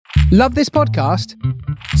Love this podcast?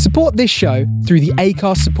 Support this show through the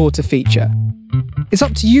Acast supporter feature. It's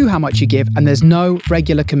up to you how much you give, and there's no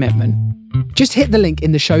regular commitment. Just hit the link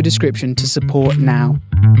in the show description to support now.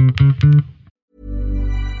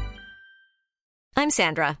 I'm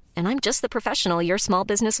Sandra, and I'm just the professional your small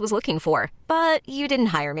business was looking for. But you didn't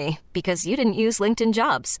hire me because you didn't use LinkedIn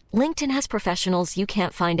Jobs. LinkedIn has professionals you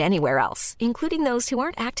can't find anywhere else, including those who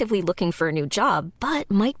aren't actively looking for a new job, but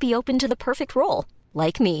might be open to the perfect role,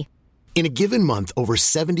 like me. In a given month, over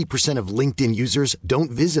 70% of LinkedIn users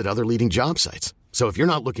don't visit other leading job sites. So if you're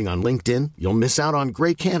not looking on LinkedIn, you'll miss out on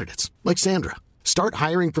great candidates like Sandra. Start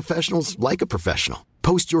hiring professionals like a professional.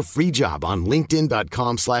 Post your free job on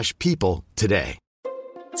linkedin.com/people today.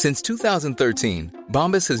 Since 2013,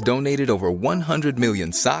 Bombas has donated over 100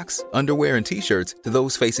 million socks, underwear, and T-shirts to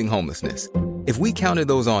those facing homelessness. If we counted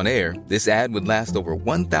those on air, this ad would last over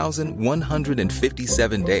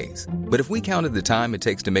 1,157 days. But if we counted the time it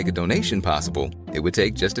takes to make a donation possible, it would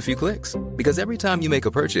take just a few clicks. Because every time you make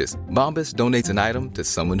a purchase, Bombas donates an item to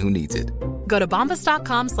someone who needs it. Go to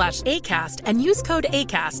bombas.com/ACAST and use code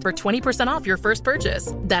ACAST for 20% off your first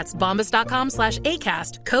purchase. That's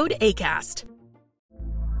bombas.com/ACAST, code ACAST.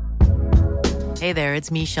 Hey there, it's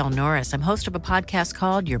Michelle Norris. I'm host of a podcast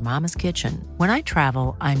called Your Mama's Kitchen. When I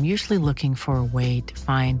travel, I'm usually looking for a way to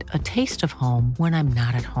find a taste of home when I'm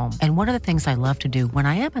not at home. And one of the things I love to do when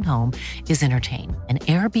I am at home is entertain. And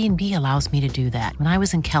Airbnb allows me to do that. When I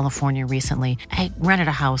was in California recently, I rented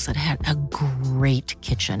a house that had a great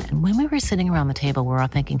kitchen. And when we were sitting around the table, we're all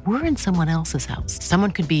thinking, we're in someone else's house. Someone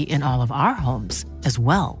could be in all of our homes as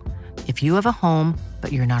well. If you have a home,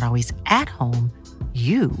 but you're not always at home,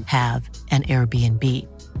 you have an Airbnb.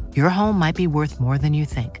 Your home might be worth more than you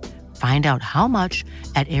think. Find out how much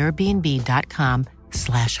at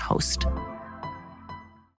airbnb.com/host.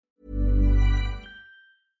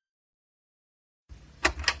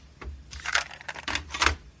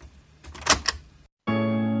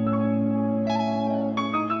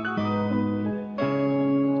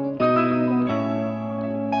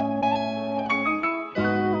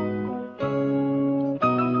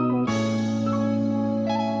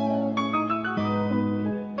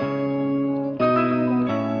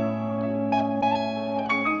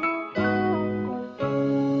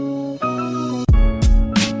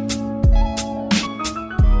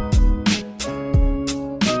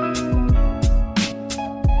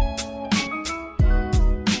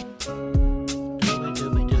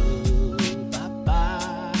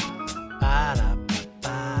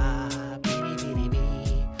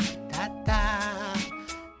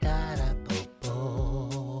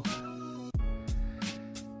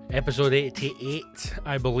 Episode 88,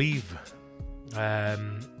 I believe. I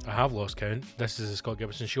have lost count. This is the Scott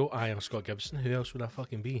Gibson Show. I am Scott Gibson. Who else would I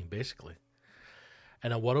fucking be, basically?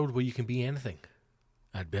 In a world where you can be anything,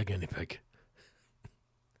 I'd be a guinea pig.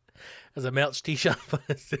 There's a merch t-shirt.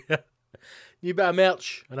 New bit of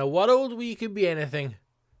merch. In a world where you can be anything,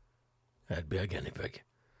 I'd be a guinea pig.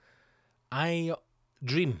 I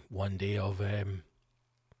dream one day of... I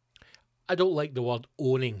don't like the word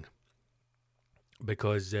owning.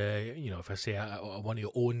 Because, if I say I want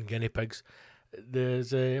to own guinea pigs,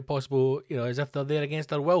 there's a possible, as if they're there against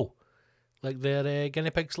their will. Like they're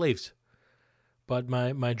guinea pig slaves. But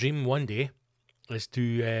my dream one day is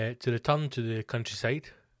to return to the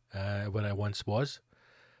countryside where I once was.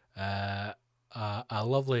 A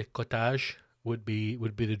lovely cottage would be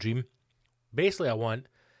the dream. Basically, I want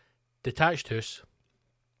detached house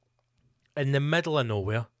in the middle of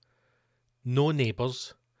nowhere, no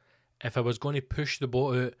neighbours. If I was going to push the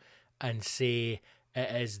boat out and say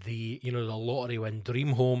it is the lottery win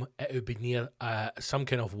dream home, it would be near some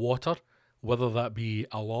kind of water, whether that be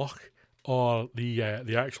a loch or the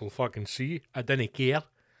actual fucking sea. I didn't care.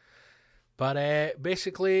 But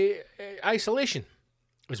basically, isolation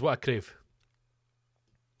is what I crave.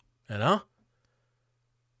 I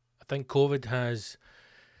think COVID has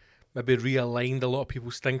maybe realigned a lot of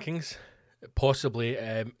people's thinkings. Possibly,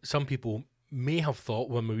 some people may have thought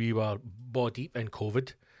when we were ball deep in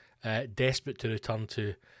COVID, desperate to return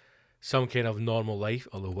to some kind of normal life,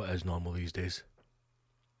 although what is normal these days?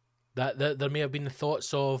 That there may have been the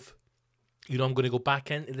thoughts of, I'm going to go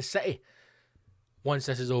back into the city once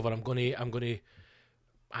this is over. I'm going to,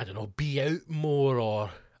 I don't know, be out more,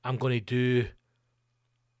 or I'm going to do,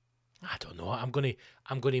 I don't know, I'm going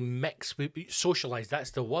to mix, socialise.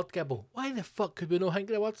 That's the word, Gibble. Why the fuck could we not think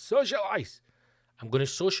of the word socialise? I'm going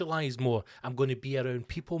to socialise more. I'm going to be around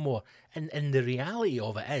people more. And the reality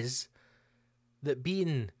of it is that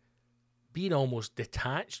being almost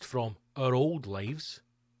detached from our old lives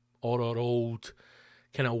or our old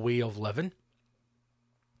kind of way of living,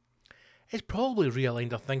 it's probably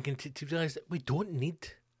realigned our thinking to realise that we don't need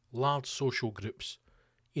large social groups.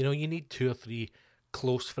 You know, you need 2 or 3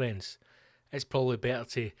 close friends. It's probably better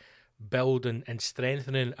to build and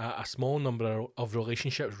strengthen a small number of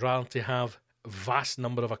relationships rather than to have vast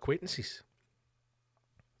number of acquaintances.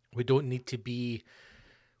 We don't need to be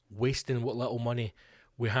wasting what little money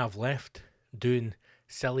we have left doing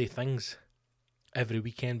silly things every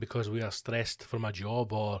weekend because we are stressed from a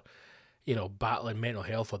job or, you know, battling mental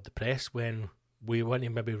health or depressed, when we want to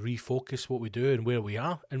maybe refocus what we do and where we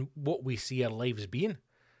are and what we see our lives being.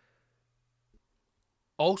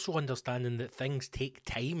 Also understanding that things take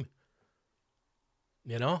time.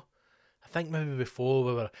 You know? I think maybe before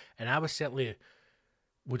we were, and I was certainly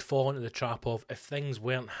would fall into the trap of, if things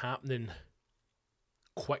weren't happening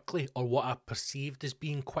quickly, or what I perceived as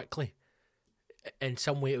being quickly, in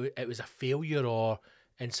some way it was a failure, or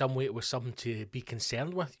in some way it was something to be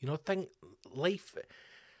concerned with. You know, life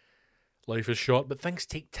is short, but things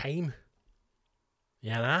take time.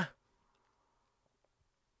 You know?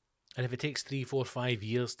 And if it takes 3, 4, 5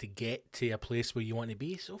 years to get to a place where you want to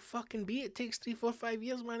be, so fucking be it. It takes 3, 4, 5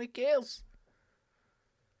 years, man, who cares?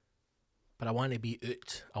 But I want to be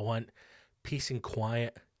out. I want peace and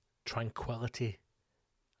quiet, tranquility.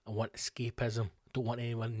 I want escapism. I don't want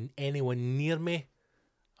anyone near me.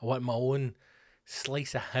 I want my own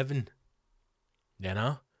slice of heaven. You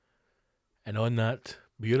know? And on that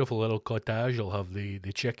beautiful little cottage, I'll have the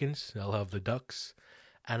chickens, I'll have the ducks,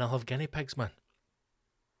 and I'll have guinea pigs, man.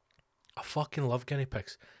 I fucking love guinea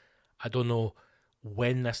pigs. I don't know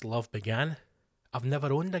when this love began. I've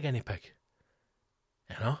never owned a guinea pig.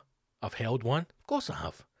 You know? I've held one. Of course I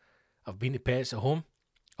have. I've been to pets at home.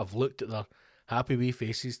 I've looked at their happy wee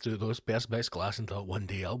faces through those perspex glass and thought, one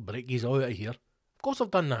day I'll break these out of here. Of course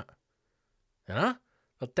I've done that. You know?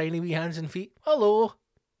 Their tiny wee hands and feet. Hello.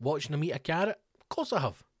 Watching them eat a carrot. Of course I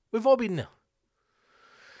have. We've all been there.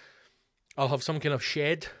 I'll have some kind of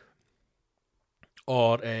shed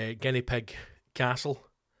or a guinea pig castle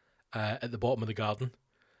at the bottom of the garden,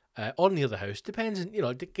 or near the house. Depends, you know,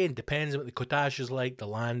 again, depends on what the cottage is like, the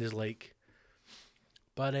land is like.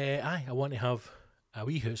 But I want to have a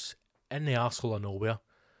wee house in the arsehole of nowhere,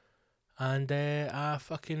 and a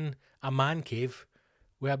man cave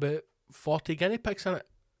with about 40 guinea pigs in it.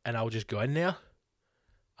 And I'll just go in there,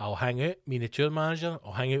 I'll hang out, me and the tour manager,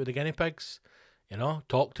 I'll hang out with the guinea pigs, you know,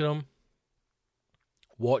 talk to them,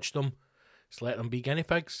 watch them, just let them be guinea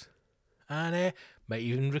pigs, and might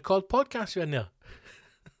even record podcasts in there.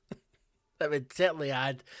 That would certainly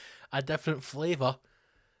add a different flavour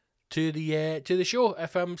to the show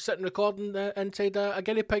if I'm sitting recording inside a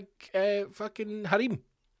guinea pig fucking harem.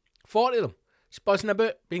 40 of them, just buzzing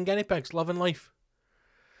about, being guinea pigs, loving life.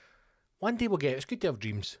 One day we'll get it. It's good to have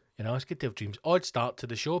dreams, you know, it's good to have dreams. Odd start to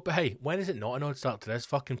the show, but hey, when is it not an odd start to this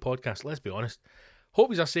fucking podcast? Let's be honest.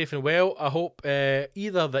 Hope you are safe and well. I hope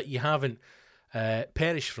either that you haven't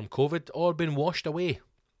perished from COVID or been washed away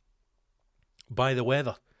by the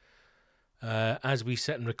weather. As we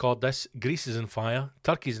sit and record this, Greece is on fire,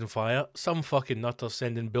 Turkey's on fire, some fucking nutters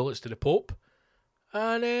sending bullets to the Pope,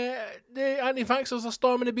 and the anti-vaxxers are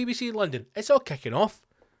storming the BBC in London. It's all kicking off.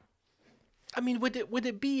 I mean, would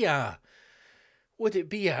it be a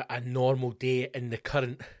normal day in the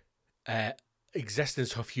current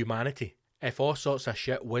existence of humanity if all sorts of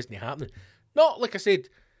shit wasn't happening? Not, like I said,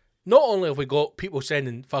 not only have we got people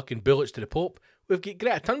sending fucking bullets to the Pope, we've got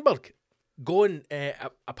Greta Thunberg going,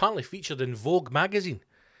 apparently featured in Vogue magazine,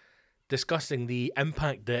 discussing the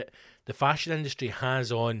impact that the fashion industry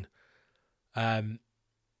has on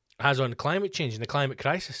climate change and the climate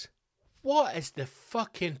crisis. What is the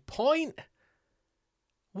fucking point?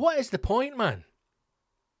 What is the point, man?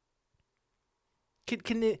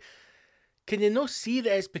 Can you not see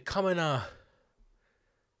that it's becoming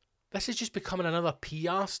this is just becoming another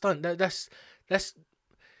PR stunt?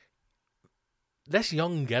 This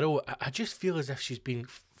young girl, I just feel as if she's being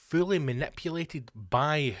fully manipulated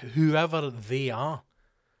by whoever they are.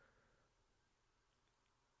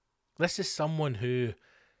 This is someone who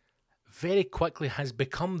very quickly has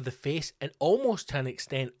become the face and almost to an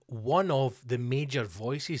extent one of the major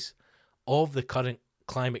voices of the current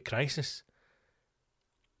climate crisis.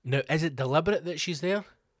 Now, is it deliberate that she's there?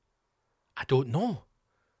 I don't know.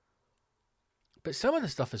 But some of the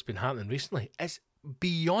stuff that's been happening recently is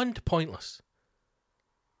beyond pointless.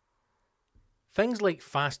 Things like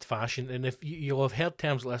fast fashion, and if you'll have heard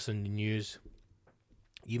terms like this in the news,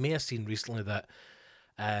 you may have seen recently that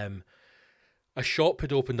a shop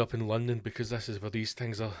had opened up in London, because this is where these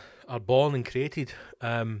things are born and created.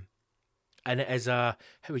 And it is how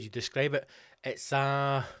would you describe it? It's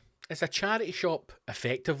a charity shop,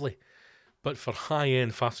 effectively, but for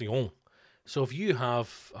high-end fashion. So if you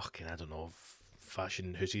have, I don't know,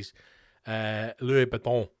 fashion houses, Louis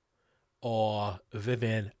Vuitton or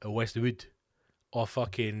Vivienne Westwood or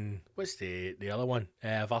fucking, what's the other one?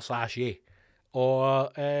 Versace or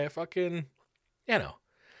fucking, you know,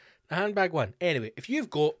 the handbag one. Anyway, if you've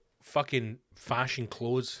got fucking fashion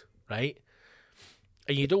clothes, right,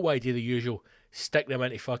 and you don't want to do the usual, stick them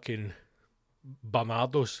into fucking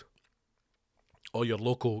Bernardo's or your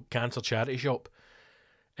local cancer charity shop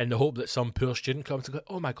in the hope that some poor student comes to go,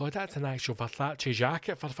 oh my god, that's an actual Versace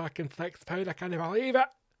jacket for fucking £6, I can't believe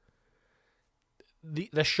it.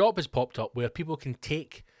 The shop has popped up where people can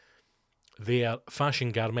take their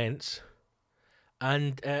fashion garments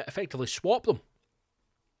and effectively swap them.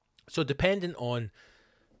 So depending on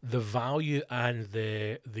the value and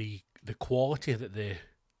the quality that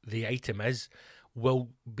the item is, will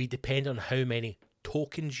be dependent on how many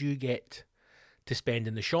tokens you get to spend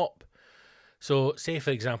in the shop. So, say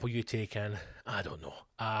for example, you take in, I don't know,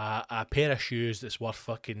 a pair of shoes that's worth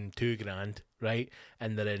fucking $2,000, right?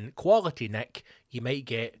 And they're in quality nick, you might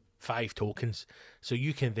get 5 tokens. So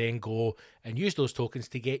you can then go and use those tokens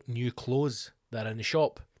to get new clothes that are in the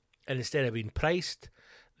shop. And instead of being priced,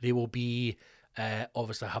 they will be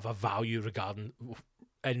obviously have a value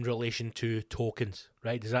in relation to tokens,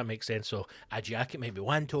 right? Does that make sense? So a jacket might be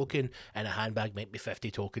 1 token and a handbag might be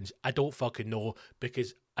 50 tokens. I don't fucking know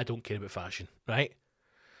because I don't care about fashion, right?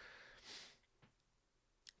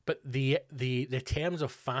 But the terms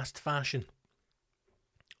of fast fashion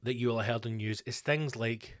that you will have heard in news is things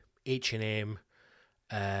like H&M,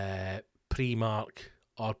 Primark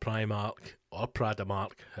or Primark or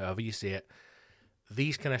Pradamark, however you say it.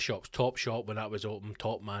 These kind of shops, Topshop when that was open,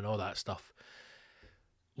 Topman, all that stuff.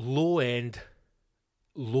 Low end,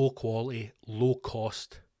 low quality, low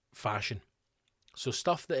cost fashion. So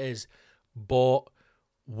stuff that is bought,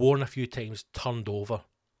 worn a few times, turned over.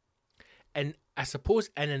 And I suppose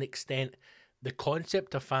in an extent, the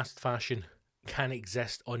concept of fast fashion can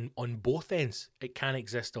exist on both ends. It can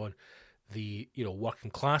exist on the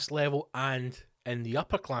working class level and in the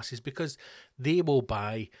upper classes, because they will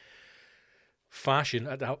buy fashion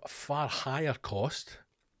at a far higher cost,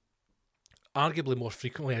 arguably more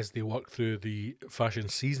frequently as they work through the fashion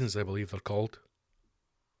seasons, I believe they're called.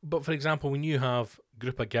 But for example, when you have a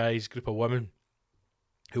group of guys, group of women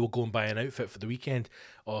who will go and buy an outfit for the weekend,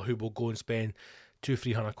 or who will go and spend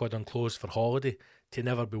 £200-300 on clothes for holiday to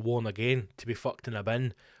never be worn again, to be fucked in a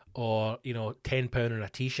bin, or £10 on a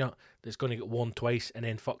t-shirt that's going to get worn twice and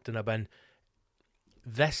then fucked in a bin.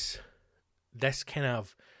 This kind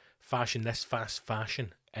of fashion, this fast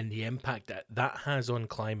fashion, and the impact that has on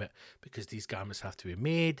climate, because these garments have to be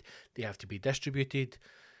made, they have to be distributed.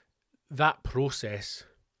 That process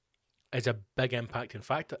is a big impacting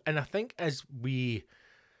factor. And I think as we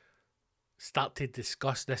start to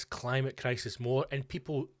discuss this climate crisis more, and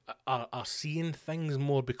people are seeing things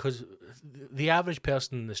more, because the average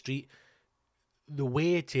person in the street, the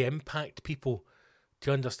way to impact people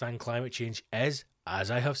to understand climate change is, as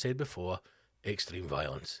I have said before, extreme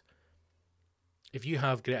violence. If you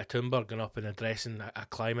have Greta Thunberg going up and addressing a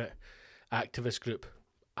climate activist group,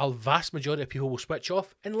 a vast majority of people will switch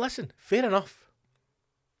off and listen. Fair enough.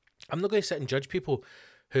 I'm not going to sit and judge people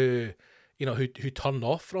who turn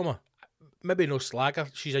off from her. Maybe no slag her.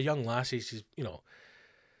 She's a young lassie. She's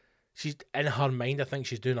in her mind, I think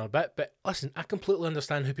she's doing her bit. But listen, I completely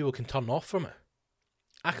understand how people can turn off from it.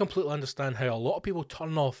 I completely understand how a lot of people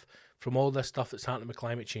turn off from all this stuff that's happening with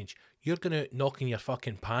climate change. You're going to knocking your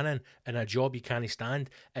fucking pan in a job you can't stand,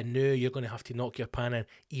 and now you're going to have to knock your pan in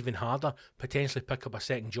even harder, potentially pick up a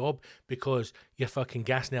second job because your fucking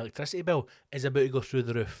gas and electricity bill is about to go through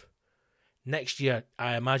the roof. Next year,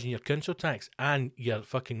 I imagine your council tax and your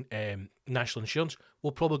fucking national insurance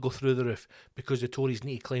will probably go through the roof because the Tories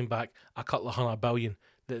need to claim back a couple of $100 billion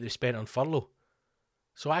that they spent on furlough.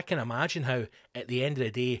 So I can imagine how, at the end of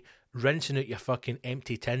the day, rinsing out your fucking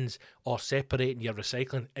empty tins or separating your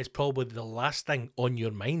recycling is probably the last thing on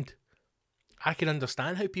your mind. I can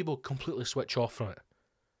understand how people completely switch off from it.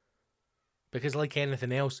 Because like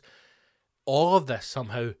anything else, all of this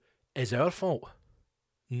somehow is our fault.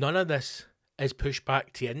 None of this is pushed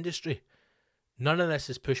back to industry. None of this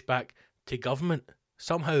is pushed back to government.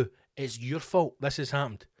 Somehow it's your fault this has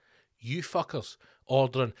happened. You fuckers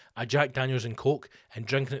ordering a Jack Daniels and Coke and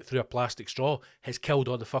drinking it through a plastic straw has killed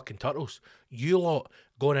all the fucking turtles. You lot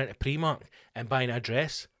going into Primark and buying a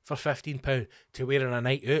dress for £15 to wear on a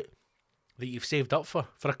night out that you've saved up for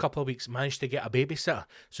a couple of weeks, managed to get a babysitter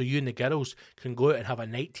so you and the girls can go out and have a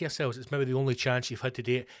night to yourselves. It's maybe the only chance you've had to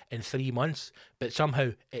do it in 3 months, but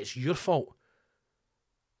somehow it's your fault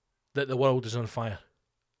that the world is on fire.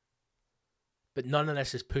 But none of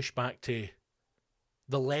this is pushed back to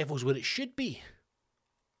the levels where it should be.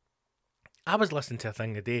 I was listening to a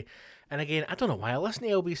thing today, and again, I don't know why I listen to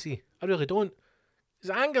LBC. I really don't. It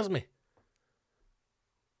angers me.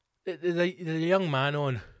 The young man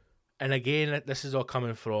on, and again, this is all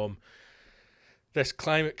coming from this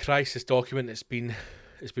climate crisis document that's been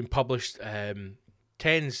published,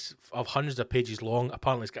 tens of hundreds of pages long.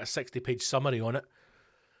 Apparently, it's got a 60-page summary on it.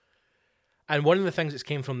 And one of the things that's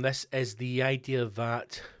came from this is the idea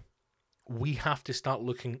that we have to start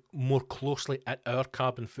looking more closely at our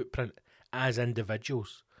carbon footprint as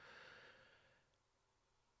individuals.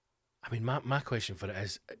 I mean, my question for it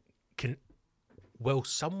is, will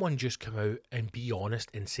someone just come out and be honest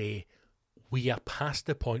and say, we are past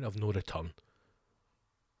the point of no return?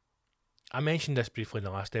 I mentioned this briefly in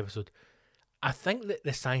the last episode. I think that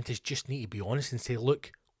the scientists just need to be honest and say,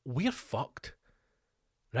 look, we're fucked.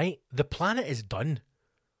 Right? The planet is done.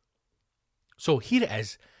 So here it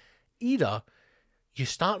is. Either you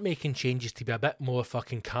start making changes to be a bit more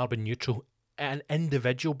fucking carbon neutral at an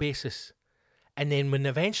individual basis, and then when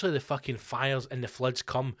eventually the fucking fires and the floods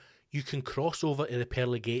come, you can cross over to the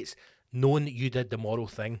pearly gates knowing that you did the moral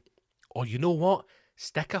thing. Or you know what?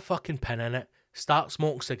 Stick a fucking pin in it, start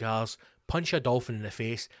smoking cigars, punch a dolphin in the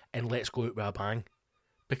face, and let's go out with a bang.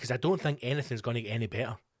 Because I don't think anything's going to get any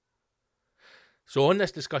better. So on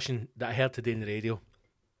this discussion that I heard today in the radio,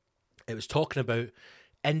 it was talking about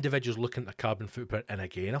individuals looking at their carbon footprint. And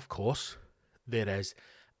again, of course, there is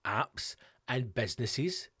apps and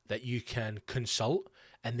businesses that you can consult,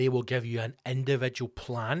 and they will give you an individual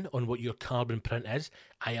plan on what your carbon print is.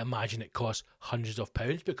 I imagine it costs hundreds of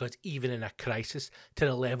pounds, because even in a crisis to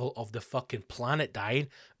the level of the fucking planet dying,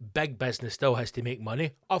 big business still has to make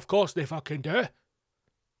money. Of course they fucking do.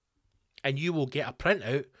 And you will get a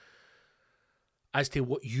printout as to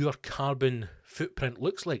what your carbon footprint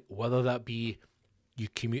looks like, whether that be you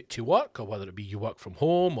commute to work, or whether it be you work from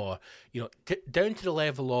home, or, you know, down to the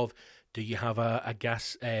level of, do you have a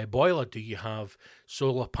gas boiler? Do you have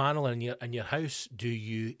solar panel in your house? Do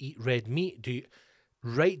you eat red meat?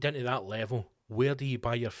 Right down to that level, where do you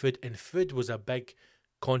buy your food? And food was a big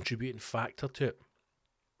contributing factor to it.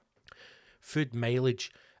 Food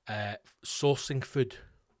mileage, sourcing food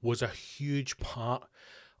was a huge part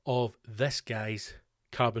of this guy's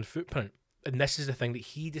carbon footprint. And this is the thing that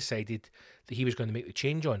he decided that he was going to make the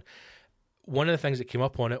change on. One of the things that came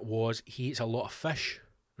up on it was he eats a lot of fish,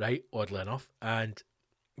 right? Oddly enough. And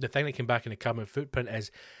the thing that came back in the carbon footprint is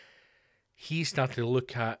he started to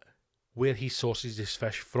look at where he sources his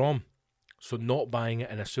fish from. So not buying it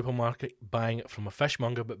in a supermarket, buying it from a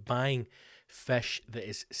fishmonger, but buying fish that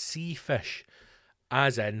is sea fish,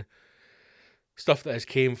 as in stuff that has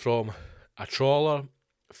came from a trawler,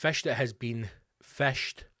 fish that has been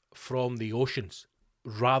fished from the oceans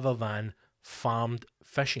rather than farmed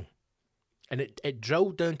fishing. And it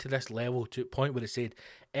drilled down to this level, to a point where it said,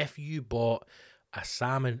 if you bought a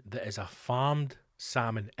salmon that is a farmed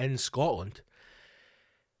salmon in Scotland,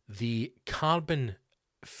 the carbon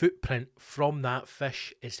footprint from that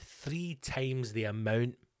fish is 3 times the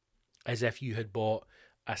amount as if you had bought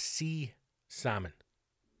a sea salmon.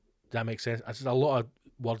 Does that make sense? There's a lot of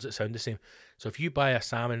words that sound the same. So if you buy a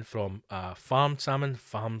salmon from farmed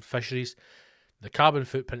fisheries, the carbon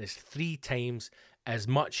footprint is 3 times as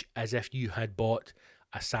much as if you had bought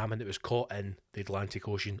a salmon that was caught in the Atlantic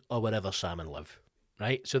Ocean, or wherever salmon live,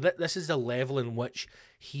 right? So this is the level in which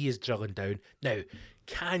he is drilling down. Now,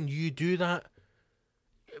 can you do that?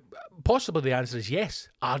 Possibly the answer is yes.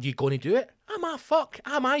 Are you going to do it? Am I fuck?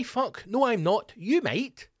 No, I'm not. You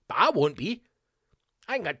might, but I won't be.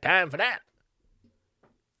 I ain't got time for that.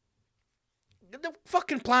 The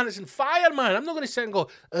fucking planet's on fire, man. I'm not going to sit and go,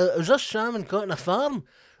 was this salmon caught in a farm?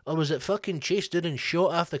 Or was it fucking chased down and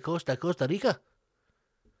shot off the coast of Costa Rica?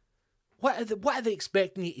 What are they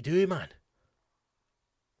expecting you to do, man?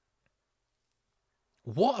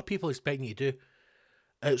 What are people expecting you to do?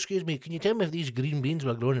 Excuse me, can you tell me if these green beans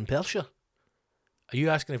were grown in Perthshire? Are you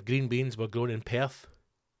asking if green beans were grown in Perth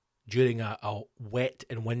during a wet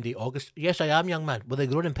and windy August? Yes, I am, young man. Were they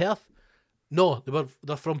grown in Perth? No,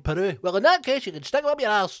 they're from Peru. Well, in that case, you can stick them up your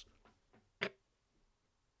ass.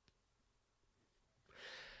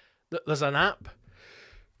 There's an app.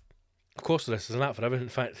 Of course there is. There's an app for everything. In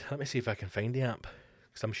fact, let me see if I can find the app,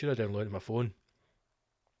 because I'm sure I downloaded it on my phone.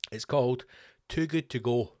 It's called Too Good To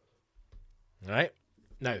Go. Right?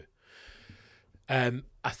 Now,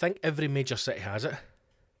 I think every major city has it,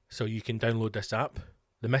 so you can download this app.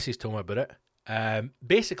 The missus told me about it.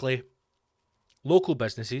 Basically, local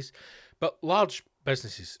businesses, but large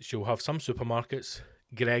businesses. She'll have some supermarkets.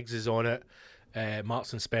 Greggs is on it.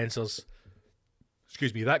 Marks and Spencer's.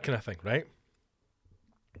 Excuse me, that kind of thing, right?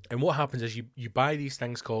 And what happens is you buy these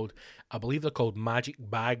things called, I believe they're called magic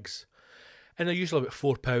bags. And they're usually about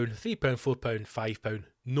 £4, £3, £4, £5,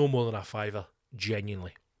 no more than a fiver,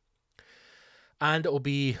 genuinely. And it'll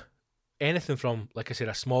be anything from, like I said,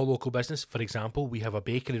 a small local business. For example, we have a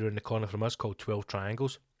bakery around the corner from us called 12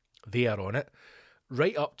 Triangles. They are on it.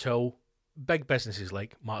 Right up till big businesses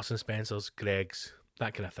like Marks and Spencer's, Greggs,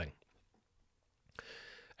 that kind of thing.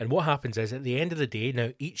 And what happens is, at the end of the day, now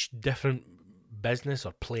each different business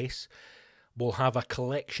or place will have a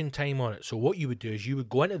collection time on it. So what you would do is you would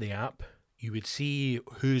go into the app, you would see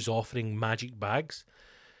who's offering magic bags,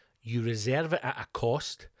 you reserve it at a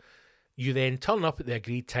cost, you then turn up at the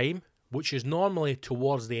agreed time, which is normally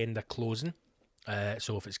towards the end of closing.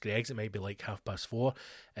 So if it's Greggs, it might be like 4:30.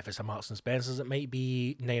 If it's a Marks and Spencer's, it might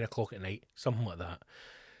be 9 o'clock at night, something like that.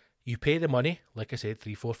 You pay the money, like I said,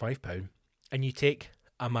 £3, £4, £5, and you take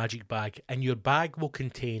a magic bag, and your bag will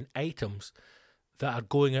contain items that are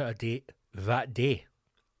going out of date that day.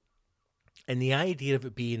 And the idea of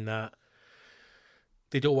it being that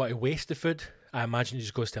they don't want to waste the food, I imagine it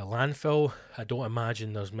just goes to a landfill. I don't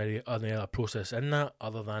imagine there's many other process in that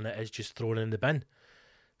other than it is just thrown in the bin.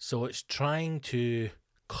 So it's trying to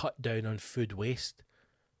cut down on food waste.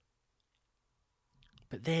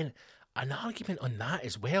 But then an argument on that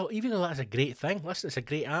as well, even though that's a great thing. Listen, it's a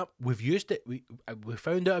great app. We've used it. We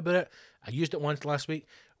found out about it. I used it once last week.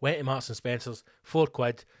 Went to Marks and Spencer's,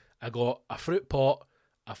 £4. I got a fruit pot,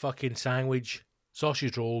 a fucking sandwich,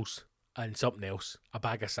 sausage rolls, and something else. A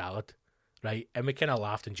bag of salad, right? And we kind of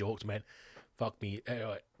laughed and joked, man. Fuck me.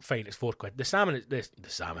 Fine, it's £4. The salmon, I'm just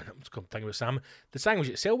thinking about salmon. The sandwich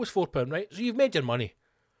itself was £4, right? So you've made your money.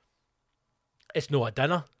 It's not a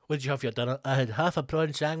dinner. What did you have for your dinner? I had half a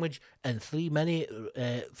prawn sandwich and 3 mini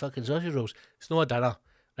fucking sausage rolls. It's not a dinner,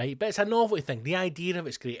 right? But it's a novelty thing. The idea of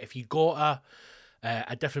it's great. If you got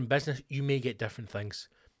a different business, you may get different things.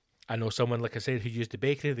 I know someone, like I said, who used the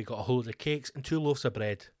bakery. They got a whole load of cakes and 2 loaves of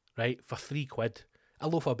bread, right, for £3. A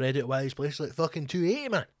loaf of bread out of one of these places like fucking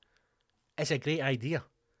 £2.80, man. It's a great idea.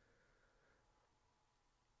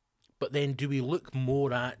 But then do we look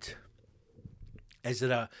more at, is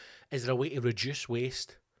there a way to reduce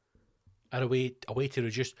waste? Or a way to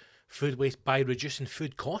reduce food waste by reducing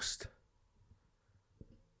food cost?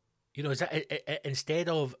 You know, is that instead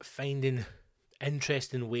of finding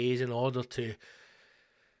interesting ways in order to,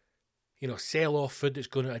 you know, sell off food that's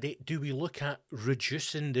going out of date, do we look at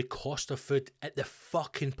reducing the cost of food at the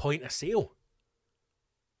fucking point of sale?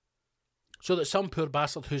 So that some poor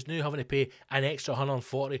bastard who's now having to pay an extra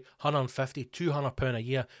 £140, £150, £200 a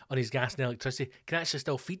year on his gas and electricity can actually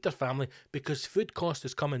still feed their family because food cost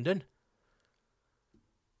is coming down.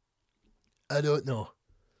 I don't know.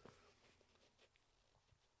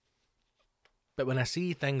 But when I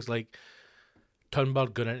see things like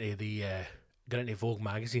Turnberg going into Vogue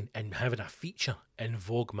magazine and having a feature in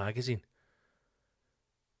Vogue magazine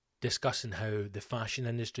discussing how the fashion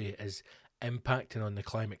industry is impacting on the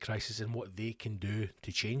climate crisis and what they can do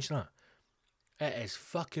to change that, it is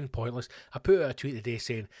fucking pointless. I put out a tweet today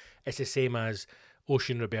saying it's the same as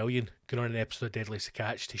Ocean Rebellion going on an episode of Deadliest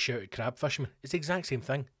Catch to shout at crab fishermen. It's the exact same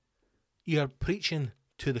thing. You're preaching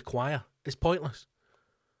to the choir. It's pointless.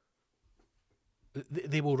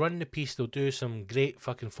 They will run the piece. They'll do some great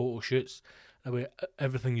fucking photo shoots about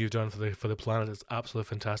everything you've done for the planet. It's absolutely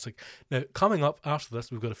fantastic. Now, coming up after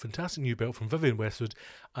this, we've got a fantastic new belt from Vivienne Westwood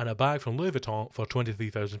and a bag from Louis Vuitton for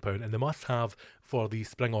 £23,000, and the must-have for the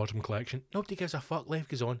Spring-Autumn collection. Nobody gives a fuck. Life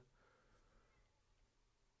goes on.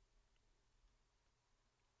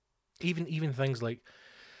 Even things like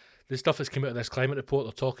the stuff that's come out of this climate report,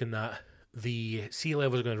 they're talking that the sea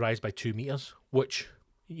levels are going to rise by 2 metres, which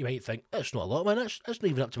you might think, that's not a lot, man. That's not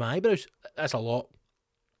even up to my eyebrows. That's a lot.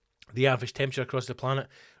 The average temperature across the planet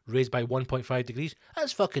raised by 1.5 degrees.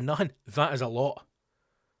 That's fucking nothing. That is a lot.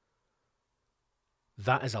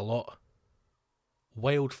 That is a lot.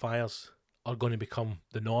 Wildfires are going to become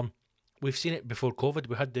the norm. We've seen it before COVID.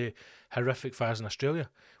 We had the horrific fires in Australia.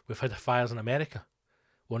 We've had the fires in America.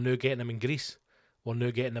 We're now getting them in Greece. We're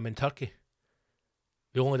now getting them in Turkey.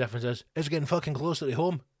 The only difference is it's getting fucking closer to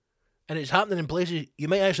home. And it's happening in places you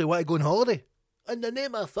might actually want to go on holiday. In the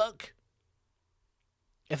name of fuck.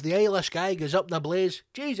 If the Isle of Skye goes up in a blaze,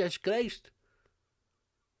 Jesus Christ.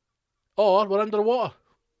 Or we're underwater.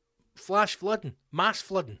 Flash flooding. Mass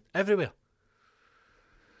flooding. Everywhere.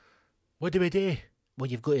 What do we do? Well,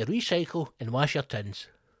 you've got to recycle and wash your tins.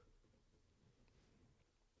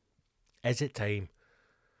 Is it time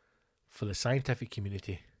for the scientific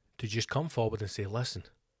community to just come forward and say, listen,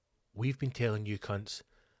 we've been telling you cunts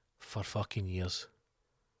for fucking years.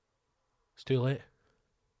 It's too late.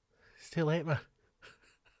 It's too late, man.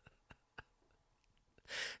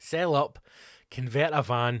 Sell up, convert a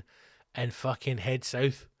van, and fucking head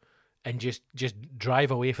south, and just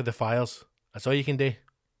drive away for the fires. That's all you can do.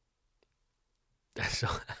 That's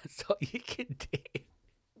all you can do.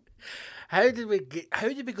 How did we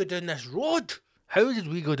go down this road? How did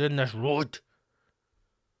we go down this road?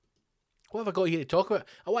 What have I got here to talk about?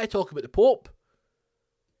 I want to talk about the Pope.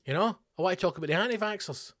 You know? I want to talk about the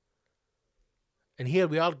anti-vaxxers. And here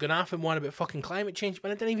we are going off and one about fucking climate change,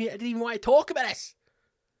 but I didn't even want to talk about this.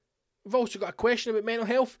 We've also got a question about mental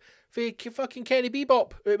health for fucking Kenny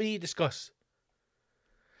Bebop that we need to discuss.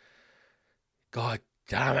 God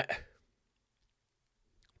damn it.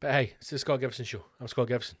 But hey, it's the Scott Gibson Show. I'm Scott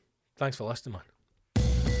Gibson. Thanks for listening, man.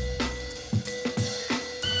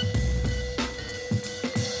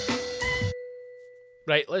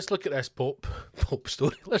 Right, let's look at this Pope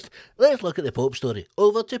story. Let's look at the Pope story.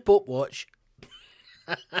 Over to Pope Watch.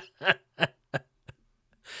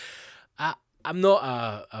 I'm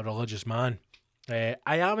not a religious man. I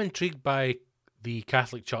am intrigued by the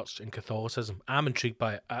Catholic Church and Catholicism. I'm intrigued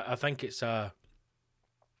by it. I think it's a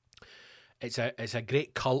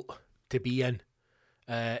great cult to be in.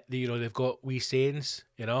 They've got wee sayings,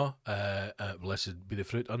 blessed be the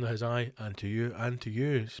fruit under his eye, and to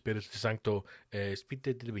you, Spiritus Sancto, Spite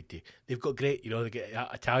Vitae. They've got great, they get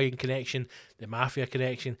that Italian connection, the mafia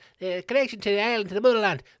connection, the connection to the island, to the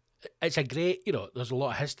motherland. It's a great, there's a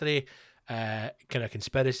lot of history, kind of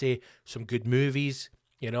conspiracy, some good movies,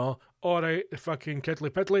 alright, the fucking kiddly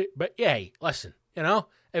piddly, but yeah, listen,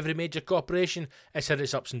 every major corporation has had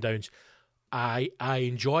its ups and downs. I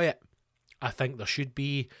enjoy it. I think there should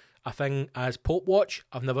be a thing as Pope Watch.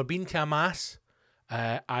 I've never been to a mass.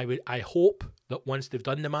 I hope that once they've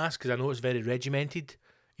done the mass, because I know it's very regimented,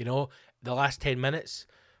 the last 10 minutes,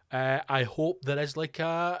 I hope there is like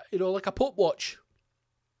a Pope Watch.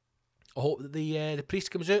 I hope that the priest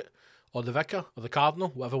comes out, or the vicar, or the cardinal,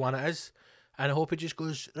 whatever one it is, and I hope he just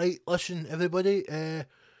goes, right, listen, everybody,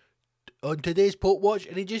 on today's Pope Watch,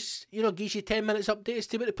 and he just, gives you 10 minutes updates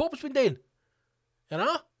to what the Pope's been doing.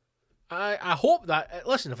 I hope that,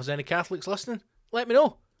 listen, if there's any Catholics listening, let me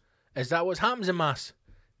know. Is that what happens in Mass?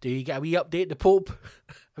 Do you get a wee update the Pope?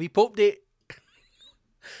 A wee Pope date?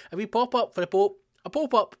 A wee pop-up for the Pope? A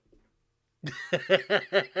Pope-up?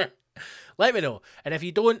 Let me know. And if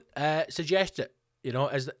you don't, suggest it.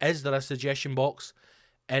 Is there a suggestion box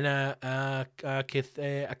in a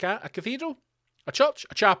cathedral? A church?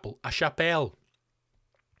 A chapel? A chapelle?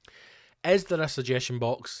 Is there a suggestion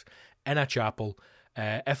box in a chapel?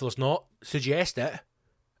 If there's not, suggest it,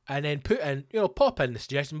 and then put in, pop in the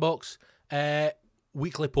suggestion box,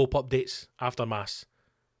 weekly Pope updates after Mass.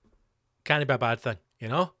 Can't be a bad thing,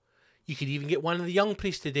 You could even get one of the young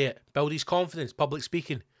priests to do it, build his confidence, public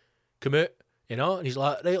speaking, come out, and he's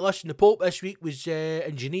like, right, listen, the Pope this week was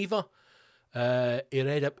in Geneva. He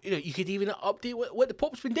read up, you could even update what the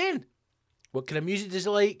Pope's been doing. What kind of music does he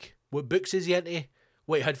like? What books is he into?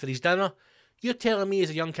 What he had for his dinner? You're telling me as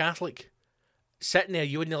a young Catholic, sitting there,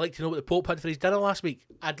 you wouldn't like to know what the Pope had for his dinner last week?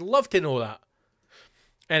 I'd love to know that.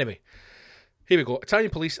 Anyway, here we go. Italian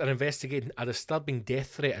police are investigating a disturbing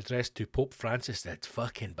death threat addressed to Pope Francis. That's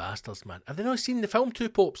fucking bastards, man. Have they not seen the film Two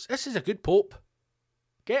Popes? This is a good Pope.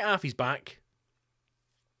 Get off his back.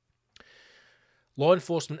 Law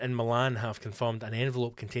enforcement in Milan have confirmed an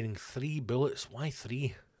envelope containing 3 bullets. Why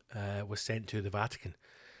 3? Was sent to the Vatican.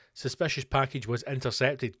 Suspicious package was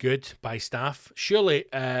intercepted. Good. By staff. Surely,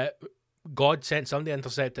 God sent somebody to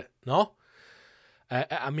intercept it. No?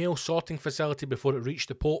 At a mail sorting facility before it reached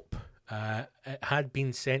the Pope. It had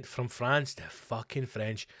been sent from France to fucking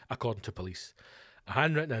French, according to police. A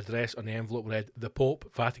handwritten address on the envelope read, The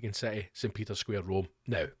Pope, Vatican City, St. Peter's Square, Rome.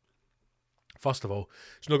 Now, first of all,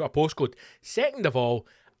 it's not got a postcode. Second of all,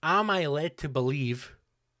 am I led to believe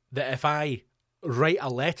that if I write a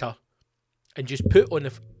letter and just put on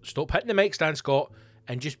the... Stop hitting the mic stand, Scott.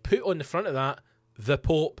 And just put on the front of that, The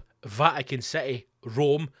Pope, Vatican City,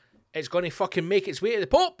 Rome, it's going to fucking make its way to the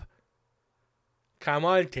Pope? Come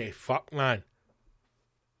on, fuck, man.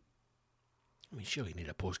 I mean, sure, you need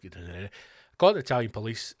a postcode in there. According to Italian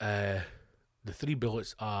police, the 3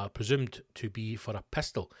 bullets are presumed to be for a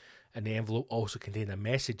pistol, and the envelope also contained a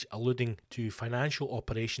message alluding to financial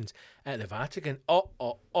operations at the Vatican.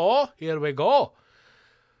 Here we go.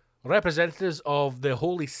 Representatives of the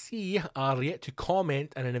Holy See are yet to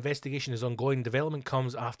comment, and an investigation is ongoing. Development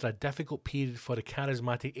comes after a difficult period for the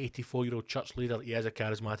charismatic 84-year-old church leader. He is a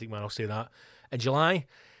charismatic man, I'll say that. In July, he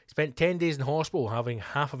spent 10 days in hospital having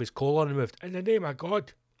half of his colon removed. In the name of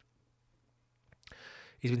God.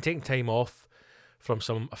 He's been taking time off from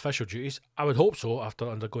some official duties. I would hope so, after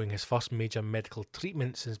undergoing his first major medical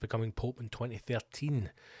treatment since becoming Pope in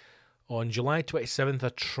 2013. On July 27th, a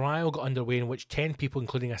trial got underway in which 10 people,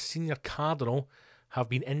 including a senior cardinal, have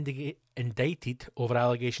been indicted over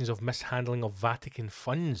allegations of mishandling of Vatican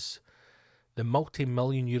funds. The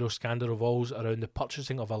multi-million euro scandal revolves around the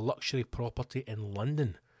purchasing of a luxury property in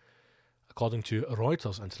London. According to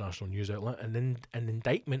Reuters international news outlet, an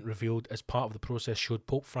indictment revealed as part of the process showed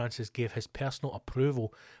Pope Francis gave his personal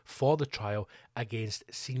approval for the trial against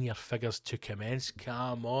senior figures to commence.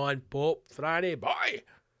 Come on, Pope Franny, boy!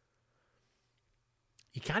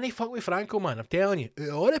 You can't fuck with Franco, man, I'm telling you. Out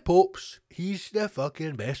of all the popes, he's the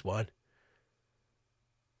fucking best one.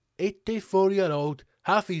 84-year-old,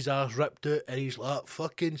 half his arse ripped out, and he's like,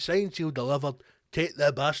 fucking sign seal delivered, take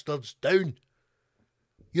the bastards down.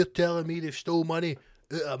 You're telling me they've stole money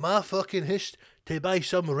out of my fucking house to buy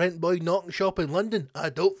some rent boy knocking shop in London? I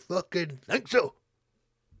don't fucking think so.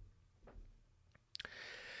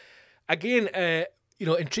 Again,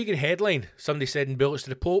 intriguing headline. Somebody said in Bullets to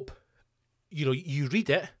the Pope, you read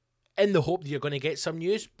it in the hope that you're going to get some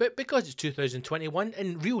news, but because it's 2021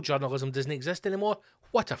 and real journalism doesn't exist anymore,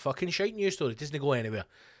 what a fucking shite news story. It doesn't go anywhere.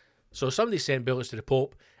 So somebody sent Bullets to the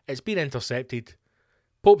Pope. It's been intercepted.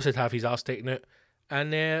 Pope's had half his arse taken out.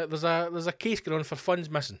 And there's a case going on for funds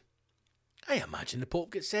missing. I imagine the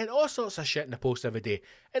Pope gets sent all sorts of shit in the post every day.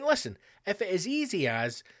 And listen, if it is easy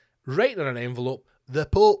as writing on an envelope, the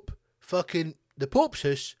Pope's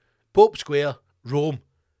house, Pope Square, Rome,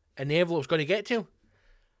 and the envelope's going to get to him,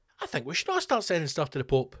 I think we should all start sending stuff to the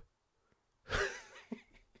Pope.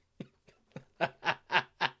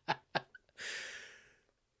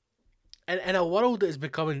 In a world that is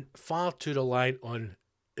becoming far too reliant on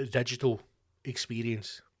digital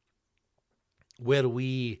experience, where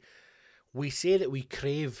we say that we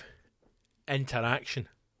crave interaction,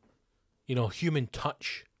 human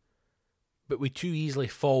touch, but we too easily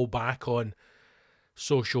fall back on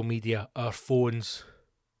social media, our phones.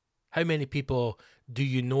 How many people do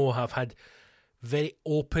you know have had very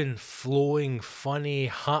open, flowing, funny,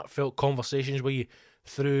 heartfelt conversations with you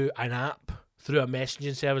through an app, through a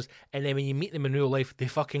messaging service, and then when you meet them in real life, they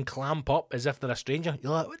fucking clamp up as if they're a stranger?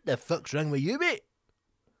 You're like, what the fuck's wrong with you, mate?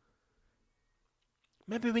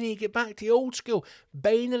 Maybe we need to get back to the old school,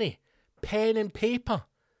 binary, pen and paper.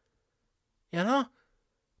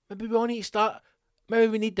 Maybe we all need to start, maybe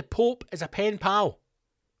we need the Pope as a pen pal.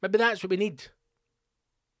 Maybe that's what we need.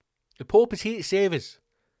 The Pope is here to save us.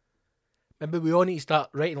 Maybe we all need to start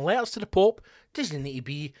writing letters to the Pope. Doesn't need to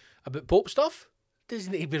be about Pope stuff.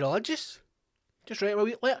 Doesn't need to be religious. Just write a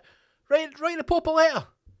wee letter. Write the Pope a letter.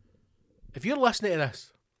 If you're listening to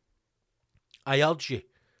this, I urge you,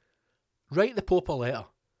 write the Pope a letter.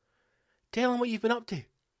 Tell him what you've been up to.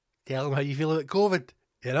 Tell him how you feel about COVID.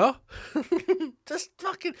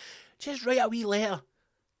 Just write a wee letter.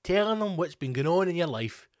 Telling him what's been going on in your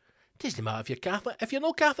life. Doesn't matter if you're Catholic. If you're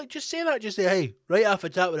not Catholic, just say that. Just say, hey, right off the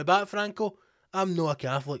top of the bat, Franco, I'm not a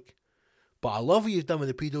Catholic. But I love what you've done with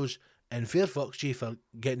the pedos, and fair fucks to you for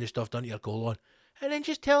getting the stuff done to your colon. And then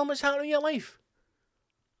just tell him what's happening in your life.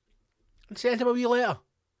 And send him a wee letter.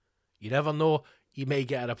 You never know, you may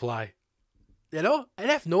get a reply. And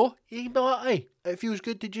if no, you can be like, hey, it feels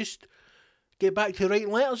good to just get back to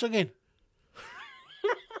writing letters again.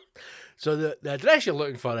 So the address you're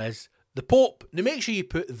looking for is the Pope. Now make sure you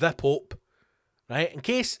put the Pope, right? In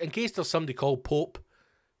case there's somebody called Pope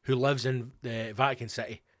who lives in the Vatican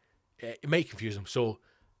City, it might confuse them. So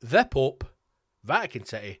the Pope, Vatican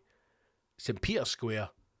City, St. Peter's Square,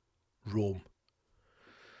 Rome.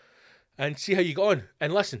 And see how you go on.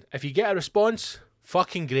 And listen, if you get a response,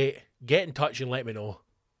 fucking great. Get in touch and let me know.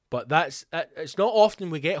 But it's not often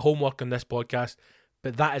we get homework on this podcast,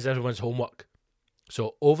 but that is everyone's homework.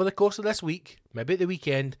 So over the course of this week, maybe at the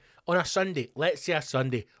weekend, on a Sunday, let's say a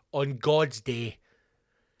Sunday, on God's day,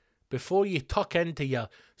 before you tuck into your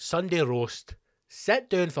Sunday roast, sit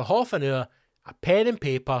down for half an hour, a pen and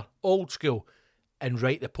paper, old school, and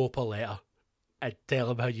write the Pope a letter and tell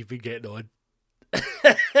him how you've been getting on.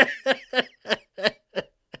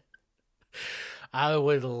 I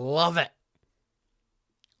would love it.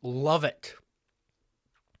 Love it.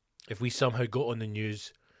 If we somehow got on the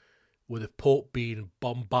news with the Pope being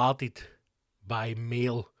bombarded by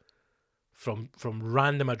mail from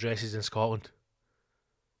random addresses in Scotland.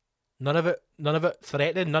 None of it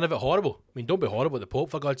threatening, none of it horrible. I mean, don't be horrible with the Pope,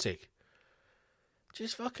 for God's sake.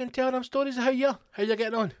 Just fucking tell them stories of how you're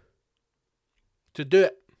getting on. To do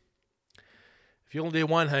it, if you only do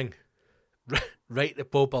one thing, write the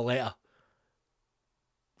Pope a letter.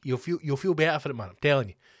 You'll feel better for it, man. I'm telling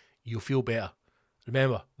you, you'll feel better.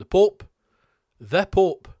 Remember, the Pope,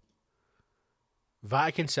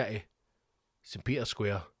 Vatican City, St. Peter's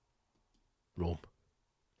Square, Rome.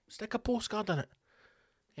 Stick a postcard in it.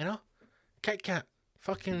 Kit Kat.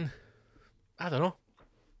 Fucking, I don't know.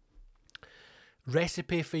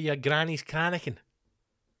 Recipe for your granny's crannikin.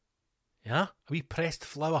 Yeah? A wee pressed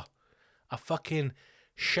flower. A fucking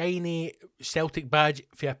shiny Celtic badge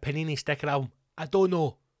for a Panini sticker album. I don't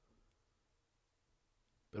know.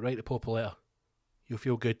 But write the Pope a letter. You'll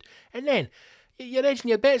feel good. And then, you're edging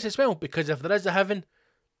your bets as well, because if there is a heaven,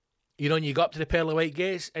 you know, and you go up to the pearly white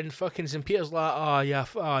gates, and fucking St. Peter's like, oh, yeah,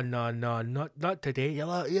 no, not today. You're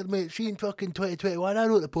like, here, mate, see in fucking 2021, I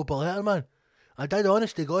wrote the Pope a letter, man. I did,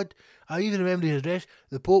 honest to God. I even remember his address.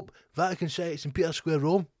 The Pope, Vatican City, St. Peter's Square,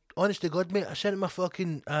 Rome. Honest to God, mate, I sent him a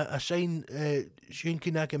fucking, a signed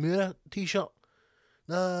Shinki Nakamura t-shirt.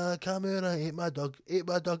 Nakamura, ate my dog.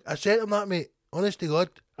 I sent him that, mate. Honest to God.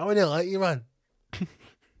 I wouldn't like you, man.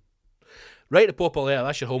 Write the Pope a letter,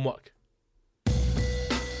 that's your homework.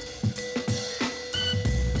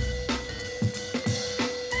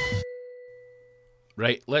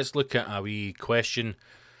 Right, let's look at a wee question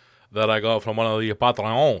that I got from one of the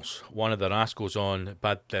Patreons. One of the rascals on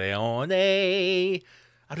Patreon. I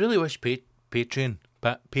really wish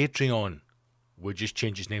Patreon would just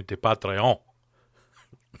change his name to Patreon.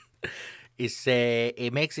 It's a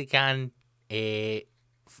Mexican, is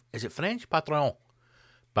it French? Patreon.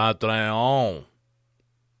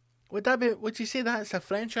 Would you say that's a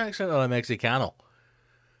French accent or a Mexicano?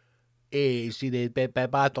 See the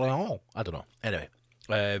Patreon. I don't know. Anyway,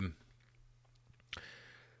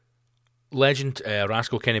 legend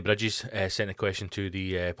Rascal Kenny Bridges sent a question to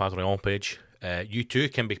the Patreon page. You too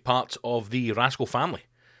can be part of the Rascal family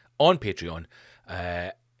on Patreon.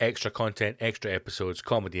 Extra content, extra episodes,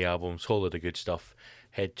 comedy albums, whole lot of good stuff.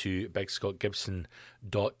 Head to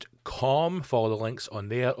bigscottgibson.com, follow the links on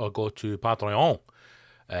there, or go to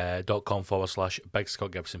patreon.com/Big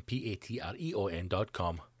Scott Gibson,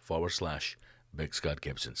 patreon.com/Big Scott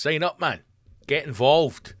Gibson. Sign up, man. Get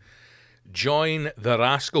involved. Join the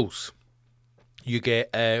Rascals. You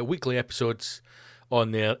get weekly episodes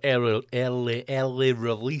on their early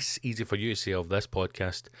release, easy for you to say, of this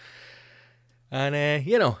podcast. And,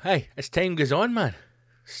 you know, hey, as time goes on, man,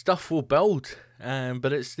 stuff will build.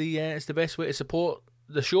 But it's the best way to support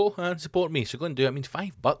the show and support me. So go and do it. I mean,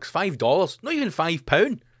 $5, $5, not even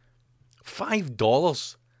 £5.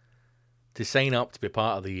 $5 to sign up to be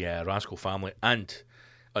part of the Rascal family. And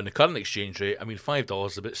on the current exchange rate, I mean,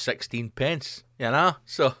 $5 is about 16 pence, you know?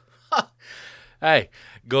 So, hey,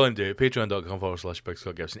 go and do it. Patreon.com/Big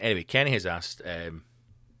Scott Gibson. Anyway, Kenny has asked a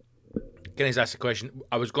question.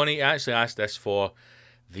 I was going to actually ask this for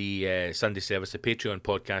the Sunday service, the Patreon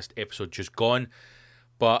podcast episode just gone,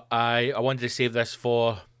 but I wanted to save this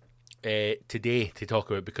for today to talk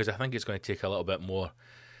about, because I think it's going to take a little bit more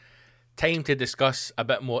time to discuss, a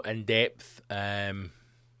bit more in depth,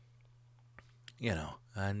 you know,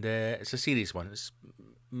 and it's a serious one. It's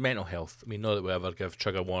mental health. I mean, not that we ever give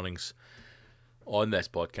trigger warnings on this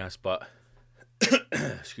podcast, but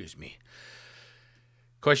excuse me.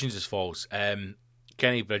 Questions as follows.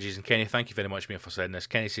 Kenny Bridges, and Kenny, thank you very much, mate, for saying this.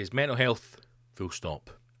 Kenny says, mental health, full stop.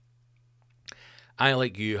 I,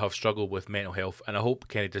 like you, have struggled with mental health, and I hope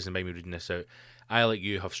Kenny doesn't mind me reading this out. I, like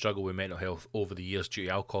you, have struggled with mental health over the years due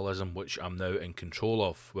to alcoholism, which I'm now in control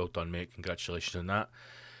of. Well done, mate. Congratulations on that.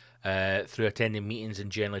 Through attending meetings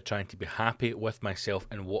and generally trying to be happy with myself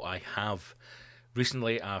and what I have.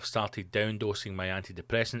 Recently, I've started down-dosing my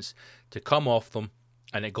antidepressants to come off them,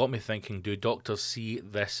 and it got me thinking, do doctors see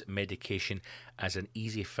this medication as an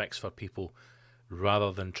easy fix for people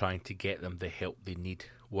rather than trying to get them the help they need,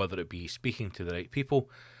 whether it be speaking to the right people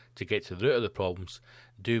to get to the root of the problems?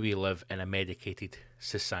 Do we live in a medicated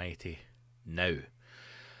society now?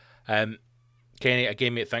 Kenny,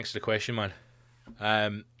 again, mate, thanks for the question, man.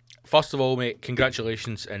 First of all, mate,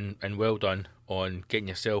 congratulations and well done on getting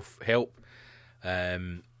yourself help.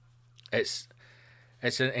 It's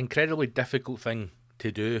an incredibly difficult thing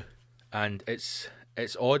to do, and it's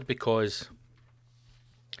odd because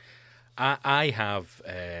I have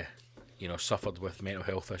suffered with mental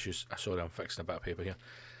health issues. Sorry, I'm fixing a bit of paper here.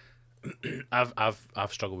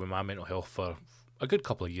 I've struggled with my mental health for a good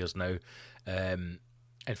couple of years now. In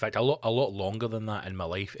fact, a lot longer than that in my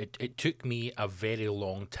life. It took me a very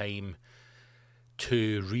long time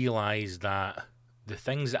to realise that the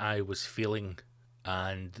things that I was feeling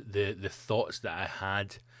and the thoughts that I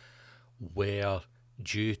had were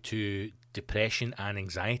due to depression and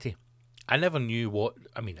anxiety. I never knew what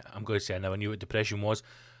depression was.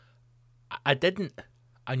 I didn't.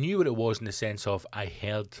 I knew what it was in the sense of I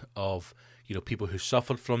heard of, people who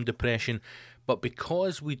suffered from depression, but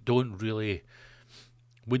because we don't really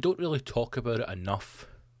talk about it enough,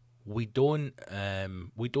 we don't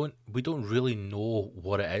really know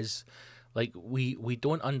what it is. Like, we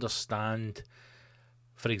don't understand,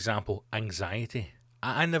 for example, anxiety.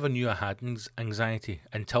 I never knew I had anxiety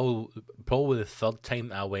until probably the third time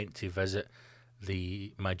that I went to visit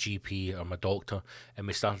my GP or my doctor, and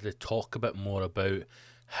we started to talk a bit more about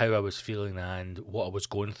how I was feeling and what I was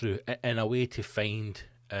going through, in a way to find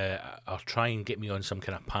or try and get me on some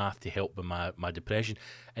kind of path to help with my depression.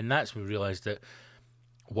 And that's when we realised that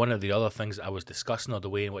one of the other things that I was discussing, or the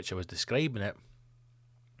way in which I was describing it,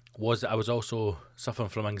 was that I was also suffering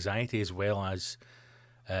from anxiety as well as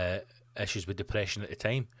issues with depression at the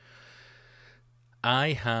time.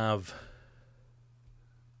 I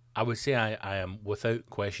would say I am without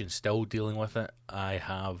question still dealing with it. I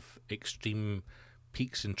have extreme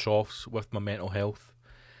peaks and troughs with my mental health.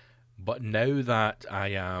 But now that I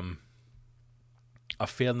am a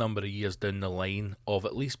fair number of years down the line of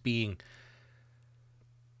at least being,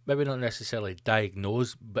 maybe not necessarily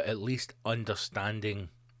diagnosed, but at least understanding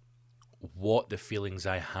what the feelings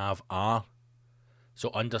I have are. So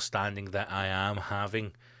understanding that I am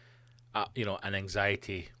having, an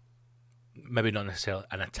anxiety, maybe not necessarily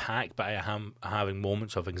an attack, but I am having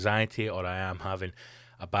moments of anxiety, or I am having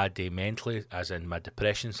a bad day mentally, as in my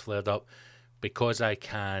depression's flared up. Because I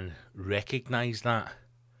can recognise that,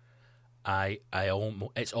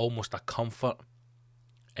 it's almost a comfort,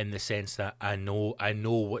 in the sense that I know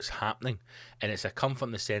what's happening, and it's a comfort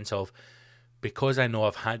in the sense of, because I know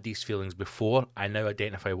I've had these feelings before, I now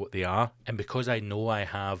identify what they are, and because I know I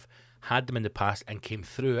have had them in the past and came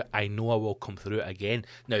through it, I know I will come through it again.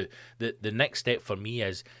 Now, the next step for me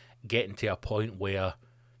is getting to a point where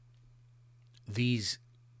these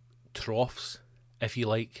troughs, if you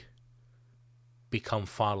like, become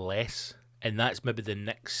far less, and that's maybe the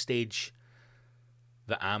next stage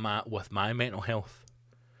that I'm at with my mental health.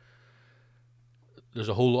 There's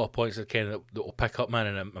a whole lot of points that will pick up, man,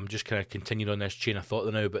 and I'm just kind of continuing on this chain of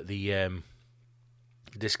thought now. But the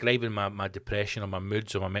describing my depression or my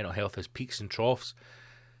moods or my mental health as peaks and troughs.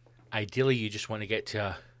 Ideally, you just want to get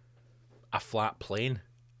to a flat plane.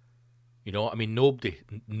 You know, I mean, no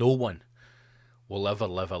one will ever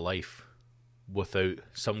live a life without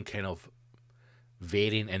some kind of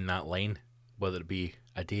varying in that line, whether it be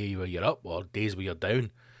a day where you're up or days where you're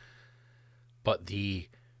down. But the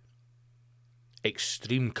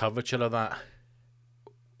extreme curvature of that,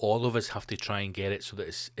 all of us have to try and get it so that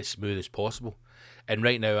it's as smooth as possible. And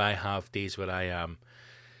right now, I have days where I am,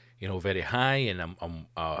 very high, and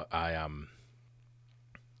I am,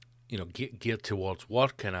 geared towards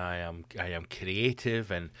work, and I am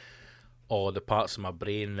creative, and all the parts of my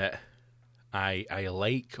brain that I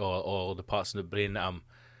like, or the parts of the brain that I'm,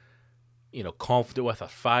 confident with, are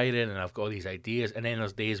firing, and I've got all these ideas. And then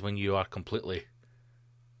there's days when you are completely,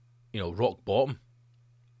 rock bottom.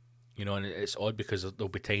 And it's odd because there'll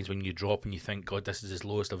be times when you drop and you think, God, this is as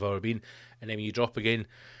low as I've ever been. And then when you drop again,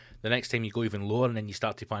 the next time you go even lower, and then you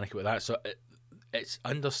start to panic about that. So it's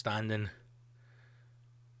understanding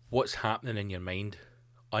what's happening in your mind,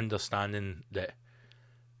 understanding that,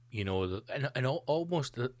 and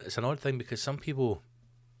almost, it's an odd thing because some people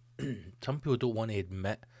don't want to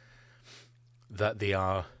admit that they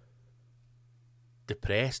are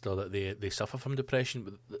depressed or that they suffer from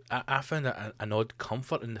depression. But I found an odd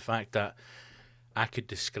comfort in the fact that I could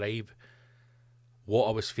describe what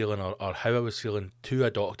I was feeling or how I was feeling to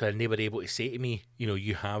a doctor, and they were able to say to me,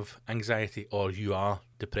 you have anxiety or you are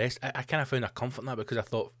depressed. I kind of found a comfort in that, because I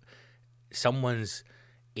thought someone's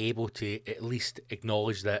able to at least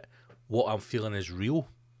acknowledge that what I'm feeling is real.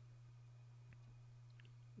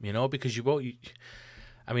 Because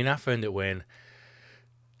I found it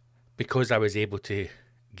because I was able to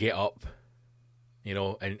get up,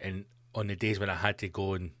 and on the days when I had to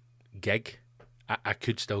go and gig, I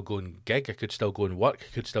could still go and gig, I could still go and work,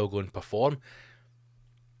 I could still go and perform.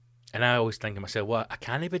 And I always think to myself, well, I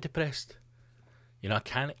can't be depressed. I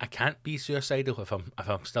can't be suicidal if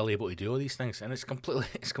I'm still able to do all these things. And it's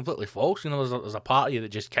completely false. There's a part of you that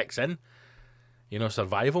just kicks in,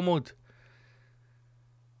 survival mode.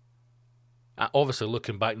 Obviously,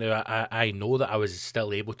 looking back now, I know that I was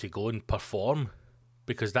still able to go and perform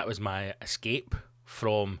because that was my escape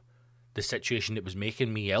from the situation that was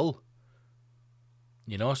making me ill.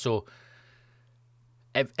 So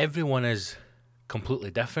everyone is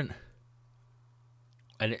completely different,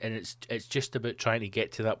 and it's just about trying to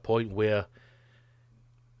get to that point where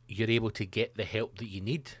you're able to get the help that you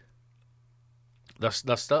need. I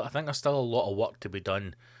think there's still a lot of work to be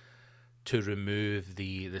done to remove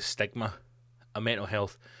the stigma of mental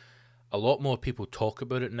health. A lot more people talk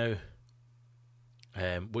about it now,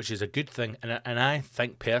 which is a good thing. And I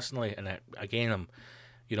think personally, and again, I'm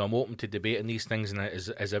I'm open to debating these things, and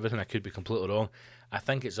as everything, I could be completely wrong. I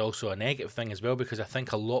think it's also a negative thing as well, because I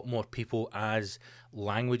think a lot more people, as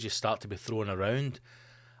languages start to be thrown around,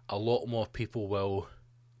 a lot more people will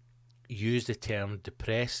use the term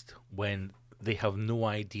depressed when they have no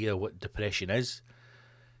idea what depression is.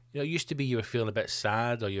 It used to be you were feeling a bit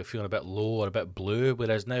sad, or you were feeling a bit low or a bit blue,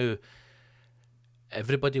 whereas now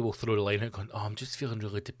everybody will throw the line out going, I'm just feeling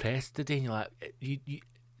really depressed today. And you're like, you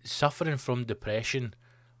suffering from depression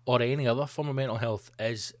or any other form of mental health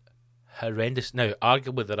is horrendous. Now,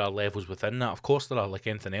 arguably there are levels within that. Of course there are, like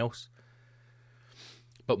anything else.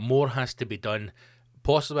 But more has to be done,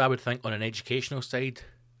 possibly I would think on an educational side,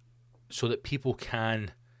 so that people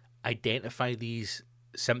can identify these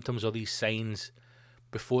symptoms or these signs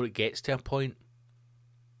before it gets to a point.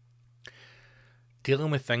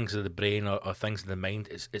 Dealing with things of the brain or things of the mind,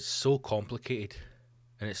 it's so complicated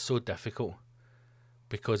and it's so difficult,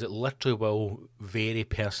 because it literally will vary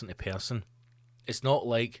person to person. It's not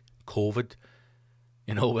like COVID,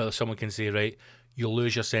 where someone can say, right, you'll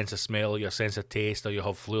lose your sense of smell, or your sense of taste, or you'll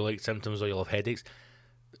have flu-like symptoms, or you'll have headaches.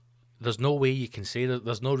 There's no way you can say that.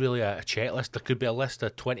 There's no really a checklist. There could be a list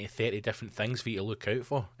of 20, 30 different things for you to look out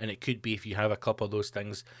for, and it could be if you have a couple of those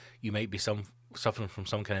things, you might be suffering from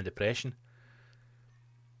some kind of depression.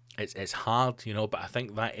 It's hard, but I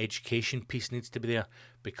think that education piece needs to be there,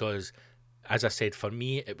 because, as I said, for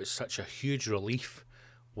me, it was such a huge relief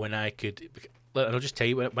when I could. And I'll just tell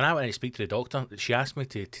you, when I went to speak to the doctor, she asked me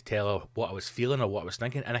to tell her what I was feeling or what I was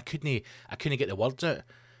thinking, and I couldn't get the words out.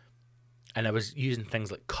 And I was using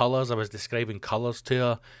things like colours. I was describing colours to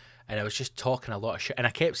her, and I was just talking a lot of shit. And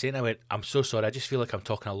I kept saying, I went, I'm so sorry, I just feel like I'm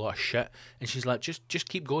talking a lot of shit. And she's like, just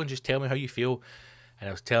keep going, just tell me how you feel. And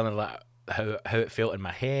I was telling her like how it felt in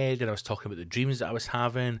my head, and I was talking about the dreams that I was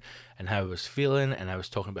having and how I was feeling, and I was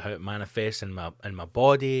talking about how it manifests in my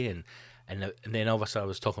body, and then all of a sudden I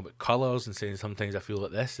was talking about colours and saying sometimes I feel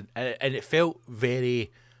like this, and it felt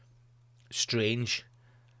very strange.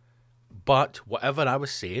 But whatever I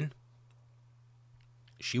was saying,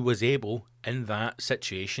 she was able, in that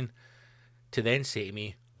situation, to then say to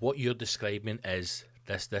me, what you're describing is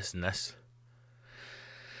this, this, and this.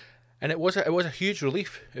 And it was a huge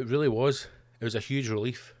relief. It really was. It was a huge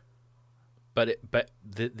relief. But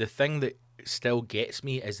the thing that still gets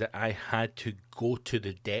me is that I had to go to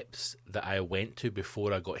the depths that I went to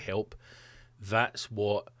before I got help. That's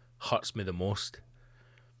what hurts me the most.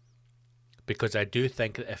 Because I do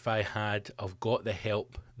think that if I had got the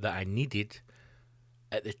help that I needed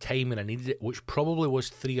at the time when I needed it, which probably was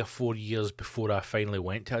 3 or 4 years before I finally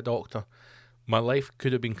went to a doctor, my life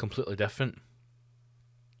could have been completely different.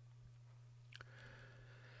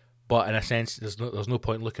 But in a sense, there's no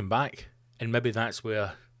point looking back, and maybe that's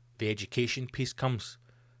where the education piece comes,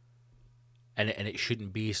 and it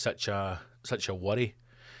shouldn't be such a worry.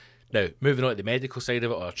 Now, moving on to the medical side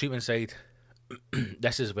of it, or treatment side,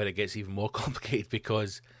 this is where it gets even more complicated,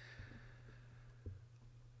 because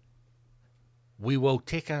we will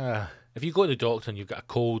take if you go to the doctor and you've got a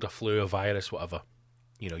cold, a flu, a virus, whatever,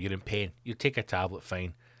 you're in pain, you take a tablet,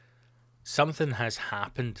 fine. Something has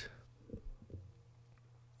happened.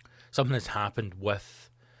 Something has happened with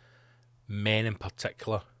men in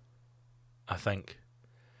particular, I think.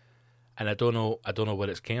 And I don't know where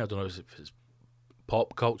it's came. I don't know if it's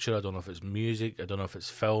pop culture, I don't know if it's music, I don't know if it's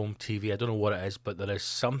film, TV, I don't know what it is, but there is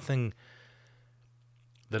something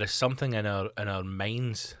in our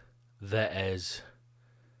minds that is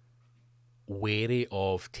wary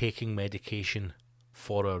of taking medication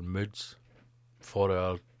for our moods, for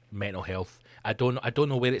our mental health. I don't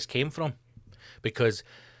know where it's came from, because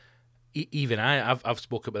even I've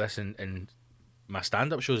spoken about this in my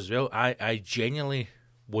stand-up shows as well. I genuinely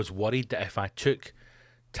was worried that if I took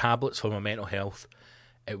tablets for my mental health,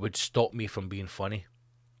 it would stop me from being funny.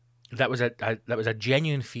 That was a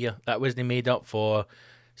genuine fear. That wasn't made up for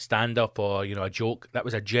stand-up or a joke. That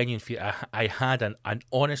was a genuine fear. I had an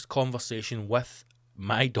honest conversation with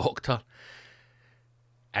my doctor,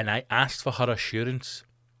 and I asked for her assurance,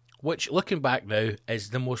 which, looking back now, is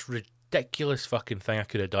the most ridiculous fucking thing I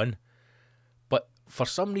could have done. But for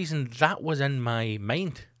some reason, that was in my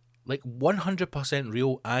mind. Like 100%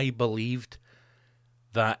 real. I believed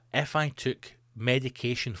that if I took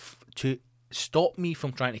medication to stop me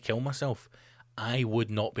from trying to kill myself, I would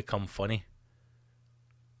not become funny.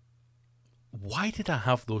 Why did I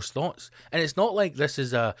have those thoughts? And it's not like this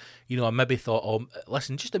is I maybe thought,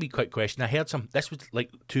 listen, just a wee quick question. I heard this was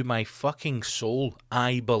like, to my fucking soul,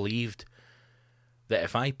 I believed that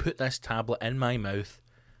if I put this tablet in my mouth,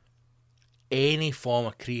 any form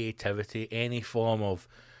of creativity, any form of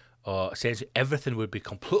sense, everything would be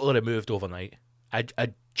completely removed overnight. A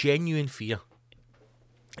genuine fear.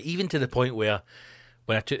 Even to the point where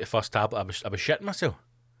when I took the first tablet, I was shitting myself.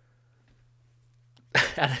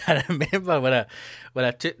 I remember when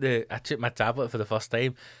I took my tablet for the first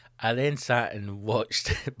time, I then sat and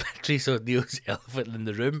watched Patrice O'Neill's Elephant in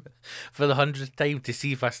the Room for the 100th time to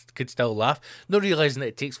see if I could still laugh. Not realising that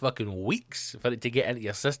it takes fucking weeks for it to get into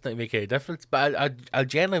your system to make any difference. But I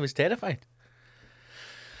genuinely was terrified.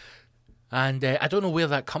 And I don't know where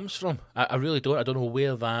that comes from. I really don't. I don't know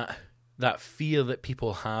where that fear that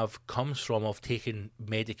people have comes from of taking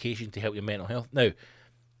medication to help your mental health. Now,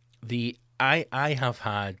 I have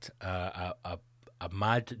had a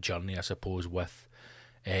mad journey, I suppose, with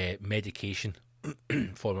medication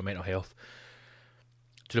for my mental health,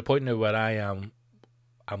 to the point now where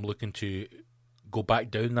I'm looking to go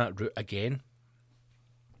back down that route again,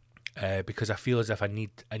 because I feel as if I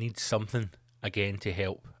need something again to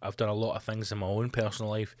help. I've done a lot of things in my own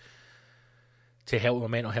personal life to help my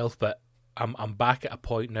mental health, but I'm back at a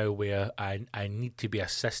point now where I need to be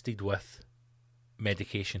assisted with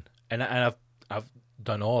medication, and I've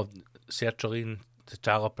done all sertraline,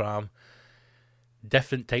 citalopram.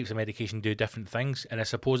 Different types of medication do different things, and I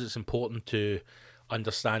suppose it's important to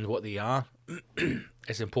understand what they are.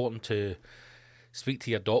 It's important to speak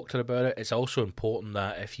to your doctor about it. It's also important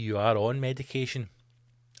that if you are on medication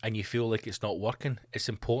and you feel like it's not working, it's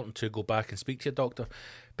important to go back and speak to your doctor,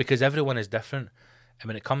 because everyone is different, and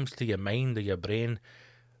when it comes to your mind or your brain,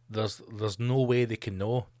 there's no way they can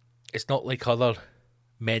know. It's not like other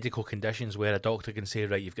medical conditions where a doctor can say,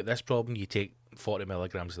 right, you've got this problem, you take 40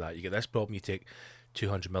 milligrams of that. You get this problem, you take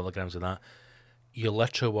 200 milligrams of that. You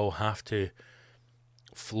literally will have to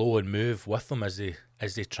flow and move with them as they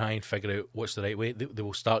try and figure out what's the right way. They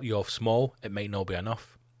will start you off small. It might not be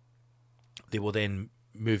enough. They will then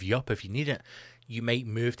move you up if you need it. You might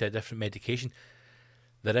move to a different medication.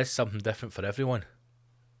 There is something different for everyone.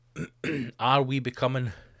 Are we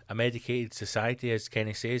becoming a medicated society, as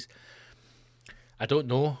Kenny says? I don't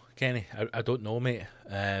know, Kenny. I don't know, mate.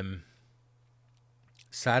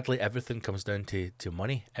 Sadly, everything comes down to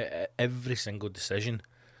money. Every single decision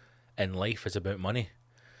in life is about money.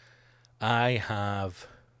 I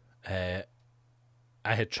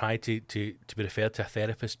had tried to be referred to a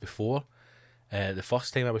therapist before. The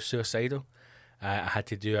first time I was suicidal, I had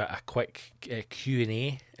to do a quick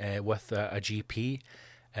Q&A with a GP,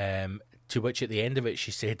 to which at the end of it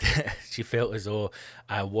she said she felt as though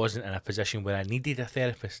I wasn't in a position where I needed a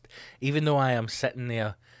therapist, even though I am sitting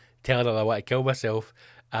there telling her I want to kill myself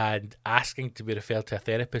and asking to be referred to a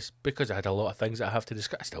therapist, because I had a lot of things that I have to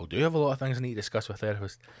discuss. I still do have a lot of things I need to discuss with a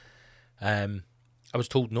therapist. I was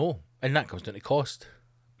told no, and that comes down to cost.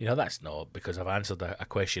 You know, that's not because I've answered a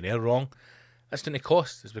questionnaire wrong. That's down to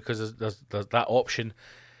cost. It's because there's that option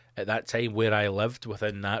at that time where I lived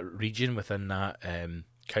within that region, within that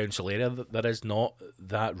council area, that there is not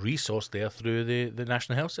that resource there through the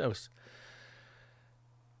National Health Service.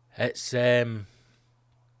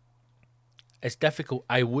 It's difficult.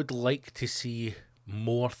 I would like to see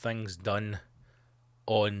more things done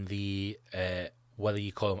on the whether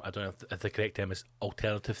you call them, I don't know if the correct term is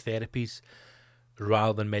alternative therapies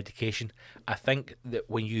rather than medication. I think that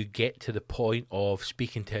when you get to the point of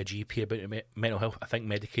speaking to a GP about your mental health, I think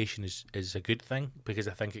medication is a good thing, because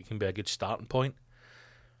I think it can be a good starting point.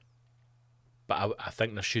 But I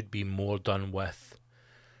think there should be more done with,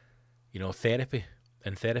 therapy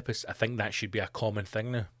and therapists. I think that should be a common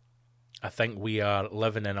thing now. I think we are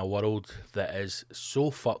living in a world that is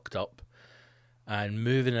so fucked up and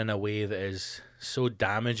moving in a way that is so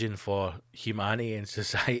damaging for humanity and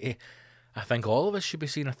society. I think all of us should be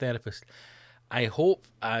seeing a therapist. I hope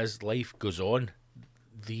as life goes on,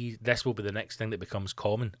 this will be the next thing that becomes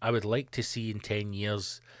common. I would like to see in 10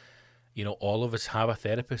 years, all of us have a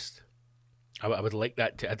therapist. I would like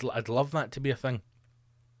that I'd love that to be a thing.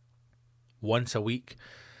 Once a week,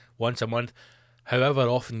 once a month, however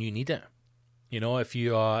often you need it. If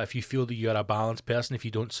you feel that you're a balanced person, if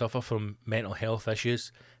you don't suffer from mental health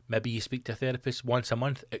issues, maybe you speak to a therapist once a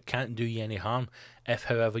month. It can't do you any harm. If,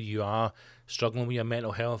 however, you are struggling with your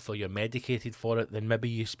mental health or you're medicated for it, then maybe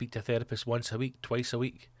you speak to a therapist once a week, twice a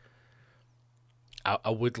week. I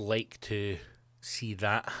would like to see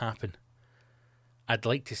that happen. I'd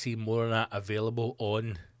like to see more of that available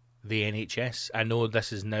on the NHS. I know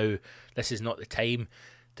this is not the time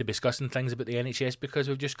to be discussing things about the NHS, because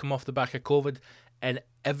we've just come off the back of COVID and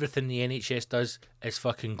everything the NHS does is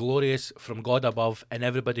fucking glorious from God above, and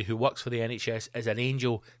everybody who works for the NHS is an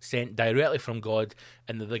angel sent directly from God,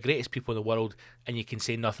 and they're the greatest people in the world, and you can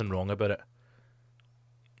say nothing wrong about it.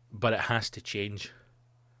 But it has to change.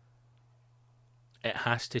 It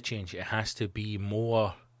has to change. It has to be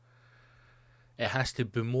more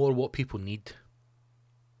what people need.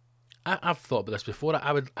 I've thought about this before.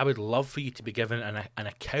 I would love for you to be given an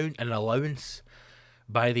account, an allowance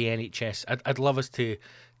by the NHS. I'd love us to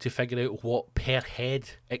figure out what per head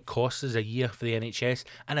it costs us a year for the NHS,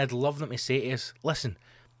 and I'd love them to say to us, listen,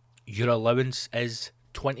 your allowance is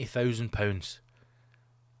 £20,000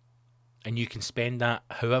 and you can spend that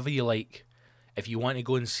however you like. If you want to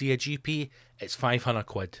go and see a GP, it's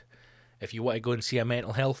 £500. If you want to go and see a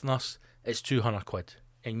mental health nurse, it's £200.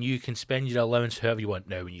 And you can spend your allowance however you want.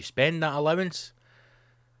 Now, when you spend that allowance,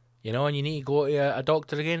 you know, and you need to go to a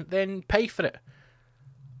doctor again, then pay for it.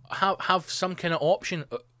 Have some kind of option.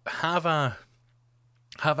 Have a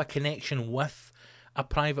connection with a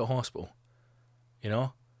private hospital. You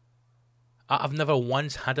know, I've never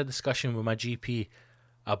once had a discussion with my GP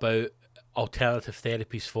about alternative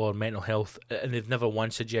therapies for mental health, and they've never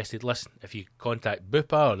once suggested, listen, if you contact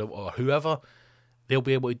Bupa or whoever, they'll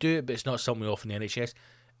be able to do it, but it's not something we offer in the NHS.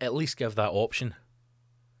 At least give that option.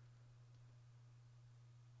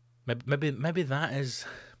 Maybe that is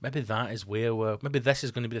where maybe this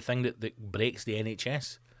is going to be the thing that breaks the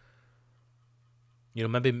NHS. You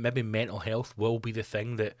know, maybe mental health will be the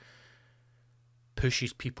thing that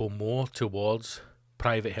pushes people more towards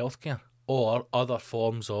private healthcare or other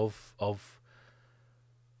forms of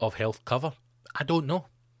health cover. I don't know.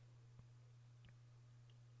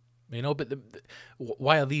 You know, but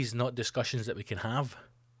why are these not discussions that we can have?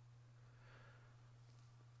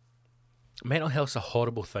 Mental health's a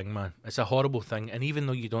horrible thing, man. It's a horrible thing, and even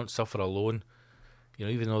though you don't suffer alone, you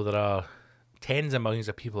know, even though there are tens of millions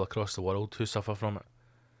of people across the world who suffer from it,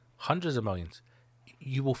 hundreds of millions,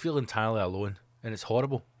 you will feel entirely alone, and it's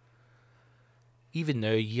horrible. Even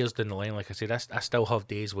now, years down the line, like I said, I still have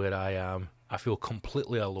days where I feel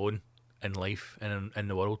completely alone in life and in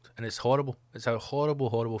the world, and it's horrible. It's a horrible,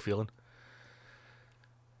 horrible feeling.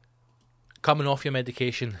 Coming off your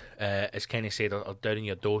medication, as Kenny said, or downing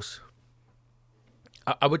your dose,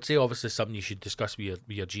 I would say obviously something you should discuss with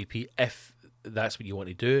your GP if that's what you want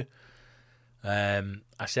to do.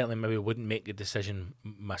 I certainly maybe wouldn't make the decision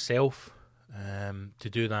myself to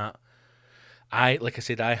do that. Like I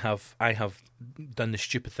said, I have done the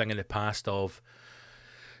stupid thing in the past of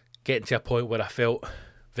getting to a point where I felt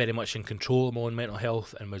very much in control of my own mental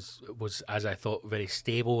health and was as I thought very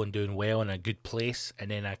stable and doing well in a good place, and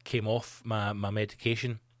then I came off my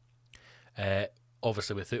medication,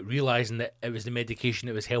 obviously without realising that it was the medication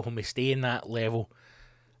that was helping me stay in that level,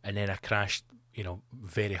 and then I crashed, you know,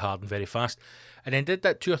 very hard and very fast, and then did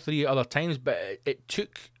that 2 or 3 other times, but it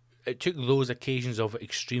took those occasions of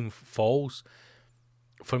extreme falls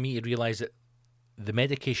for me to realise that the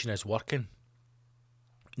medication is working.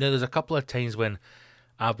 Now, there's a couple of times when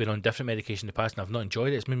I've been on different medication in the past and I've not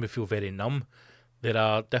enjoyed it. It's made me feel very numb. There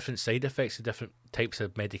are different side effects to different types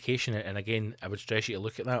of medication, and again, I would stress you to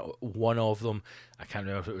look at that. One of them, I can't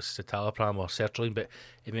remember if it was citalopram or sertraline, but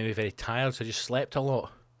it made me very tired, so I just slept a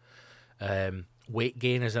lot. Weight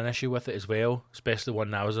gain is an issue with it as well, especially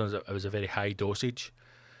when I was on. It was a very high dosage.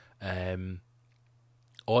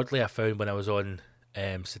 Oddly, I found when I was on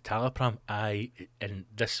citalopram, and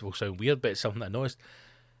this will sound weird, but it's something I noticed.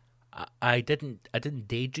 I didn't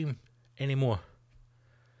daydream anymore.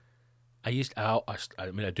 I do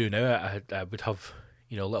now. I would have,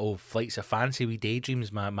 you know, little flights of fancy wee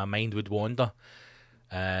daydreams. My mind would wander,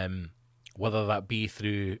 whether that be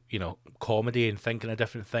through, you know, comedy and thinking of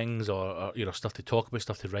different things, or you know, stuff to talk about,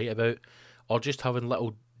 stuff to write about, or just having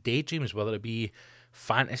little daydreams, whether it be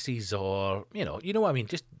fantasies or you know what I mean,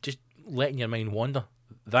 just letting your mind wander.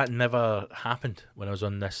 That never happened when I was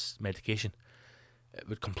on this medication. It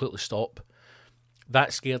would completely stop.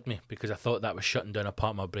 That scared me because I thought that was shutting down a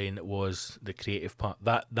part of my brain that was the creative part.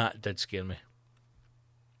 That did scare me.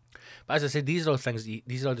 But as I said, these are all things.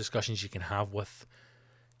 These are discussions you can have with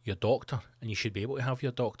your doctor, and you should be able to have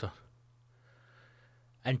your doctor.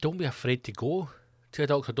 And don't be afraid to go to a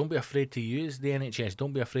doctor. Don't be afraid to use the NHS.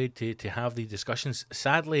 Don't be afraid to have these discussions.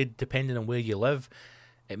 Sadly, depending on where you live,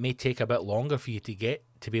 it may take a bit longer for you to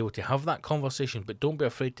be able to have that conversation, but don't be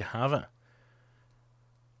afraid to have it.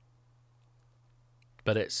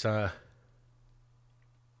 But it's a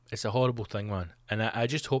horrible thing, man. And I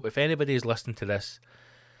just hope if anybody is listening to this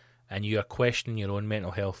and you are questioning your own mental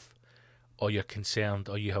health, or you're concerned,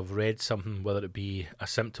 or you have read something, whether it be a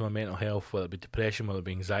symptom of mental health, whether it be depression, whether it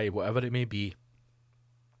be anxiety, whatever it may be,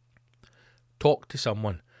 talk to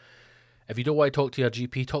someone. If you don't want to talk to your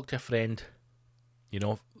GP, talk to a friend. You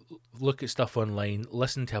know, look at stuff online,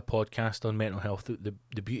 listen to a podcast on mental health.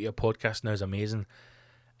 The beauty of podcasts now is amazing,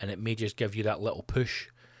 and it may just give you that little push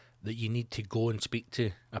that you need to go and speak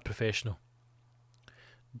to a professional.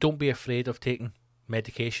 Don't be afraid of taking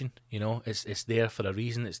medication. You know, it's there for a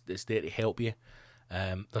reason. It's there to help you.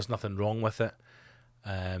 There's nothing wrong with it.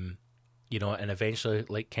 You know, and eventually,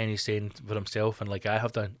 like Kenny's saying for himself, and like I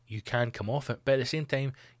have done, you can come off it, but at the same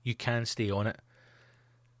time, you can stay on it.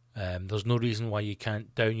 There's no reason why you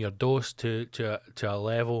can't down your dose to a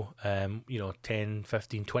level, 10,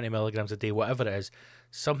 15, 20 milligrams a day, whatever it is,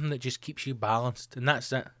 something that just keeps you balanced, and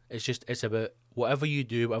that's it. It's about whatever you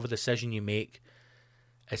do, whatever decision you make,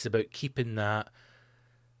 it's about keeping that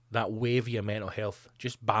wave of your mental health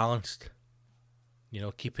just balanced. You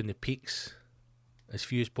know, keeping the peaks as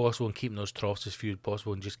few as possible and keeping those troughs as few as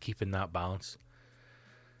possible and just keeping that balance.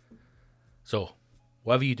 So,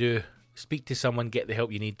 whatever you do, speak to someone, get the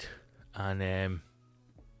help you need, and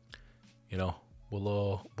we'll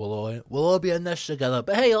all be in this together.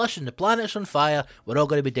 But hey, listen, the planet's on fire. We're all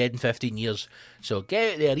going to be dead in 15 years. So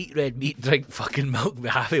get out there, eat red meat, drink fucking milk, be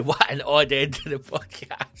happy. What an odd end to the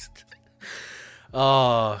podcast.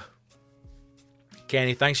 Oh,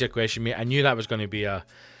 Kenny, thanks for your question, mate. I knew that was going to be a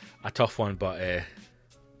tough one, but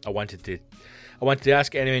I wanted to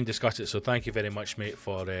ask it anyway and discuss it. So thank you very much, mate,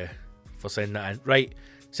 for sending that in. Right,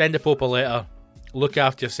 send the Pope a letter. Look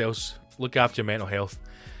after yourselves. Look after your mental health,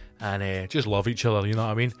 and just love each other. You know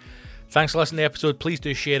what I mean? Thanks for listening to the episode. Please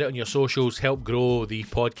do share it on your socials. Help grow the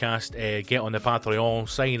podcast. Get on the Patreon.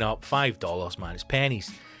 Sign up. $5, man. It's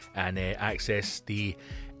pennies, and access the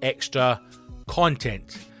extra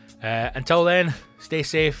content. Until then, stay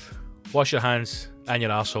safe. Wash your hands and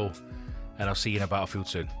your arsehole. And I'll see you in a battlefield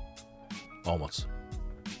soon. Onwards.